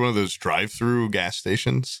been through one of those drive-through gas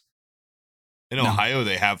stations? In No. Ohio,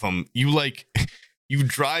 they have them. You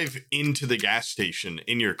drive into the gas station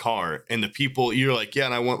in your car, and the people, you're like, yeah,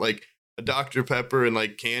 and I want like a Dr. Pepper and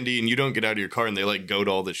like candy, and you don't get out of your car, and they like go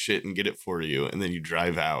to all the shit and get it for you, and then you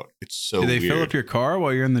drive out. It's so Do they weird. fill up your car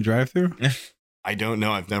while you're in the drive-through? I don't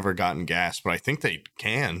know. I've never gotten gas, but I think they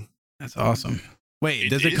can. That's awesome. Wait, It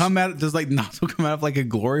does it is- come out? Does like nozzle come out of like a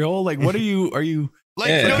glory hole? Like, what are you? Are you? Like,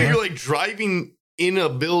 Yeah. no, you're like driving in a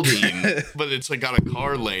building, but it's like got a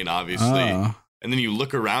car lane, obviously. Oh. And then you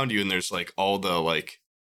look around you and there's like all the like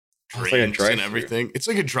drinks like a and drive-thru. everything. It's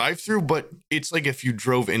like a drive-through, but it's like if you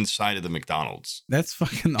drove inside of the McDonald's. That's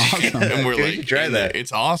fucking awesome. And we're We like, should try in that. there.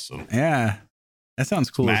 It's awesome. Yeah. That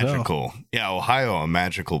sounds cool as hell. Magical. Yeah, Ohio, a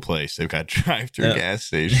magical place. They've got drive-through Yeah. gas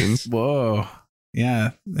stations. Whoa.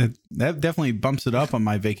 Yeah. That definitely bumps it up on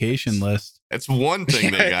my vacation list. That's one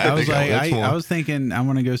thing they got. I was They got- like, that's one. I was thinking I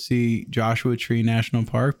want to go see Joshua Tree National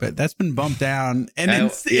Park, but that's been bumped down. And Now- in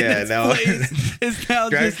its place is now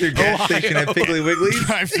Drive just through gas station at Ohio. Piggly Wiggly's.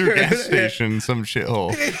 drive-through gas station, some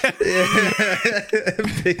shithole.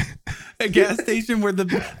 A gas station where the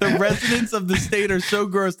residents of the state are so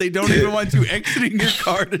gross they don't even want you exiting your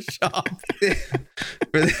car to shop.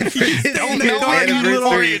 Don't No, know you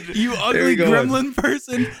little, anniversary. you ugly we go. gremlin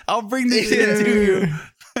person. I'll bring this shit to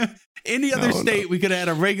you. Any other No, state, we could have had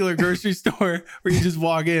a regular grocery store where you just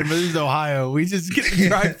walk in, but this is Ohio. We just get the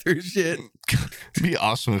drive-through shit. It'd be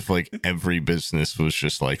awesome if like every business was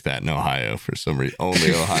just like that in Ohio for some reason. Only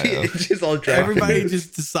Ohio. It's just all drive. Everybody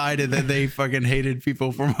just decided that they fucking hated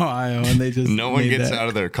people from Ohio, and they just No one made gets that. out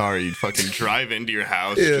of their car. You'd fucking drive into your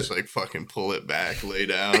house, Yeah. just like fucking pull it back, lay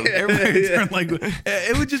down. Everybody turned like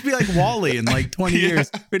it would just be like Wally in like 20 Yeah.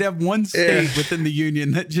 years. We'd have one state Yeah. within the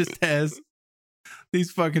union that just has these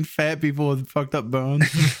fucking fat people with fucked up bones.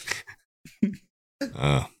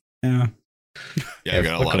 Uh, Yeah. yeah, I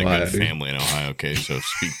got a fuck lot of Ohio, good dude. family in Ohio. Okay, so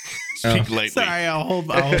speak Oh. lightly. Sorry, I'll hold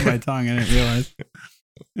my tongue. I didn't realize.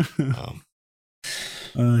 Um,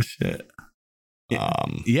 Oh shit.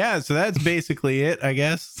 Yeah, so that's basically it, I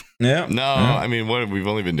guess. Yeah. no, I mean, what we've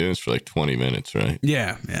only been doing this for like 20 minutes, right?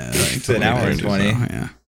 Yeah, yeah. Like It's an hour and 20. Yeah.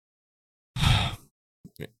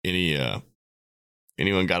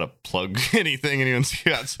 Anyone got to plug anything? Anyone's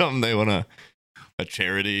got something they want a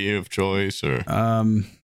charity of choice or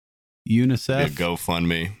UNICEF, a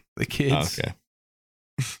GoFundMe? the kids. Okay.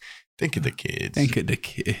 Think of the kids. Think of the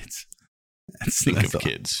kids. Think That's of all.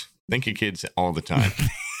 kids. Think of kids all the time.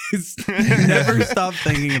 Never stop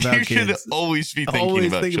thinking about You should kids. always be thinking Always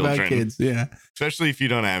about think children, about kids. Yeah. especially if you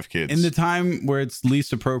don't have kids. In the time where it's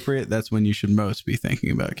least appropriate, that's when you should most be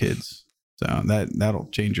thinking about kids. So that'll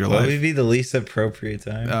change your What life. would be the least appropriate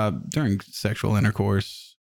time? During sexual intercourse,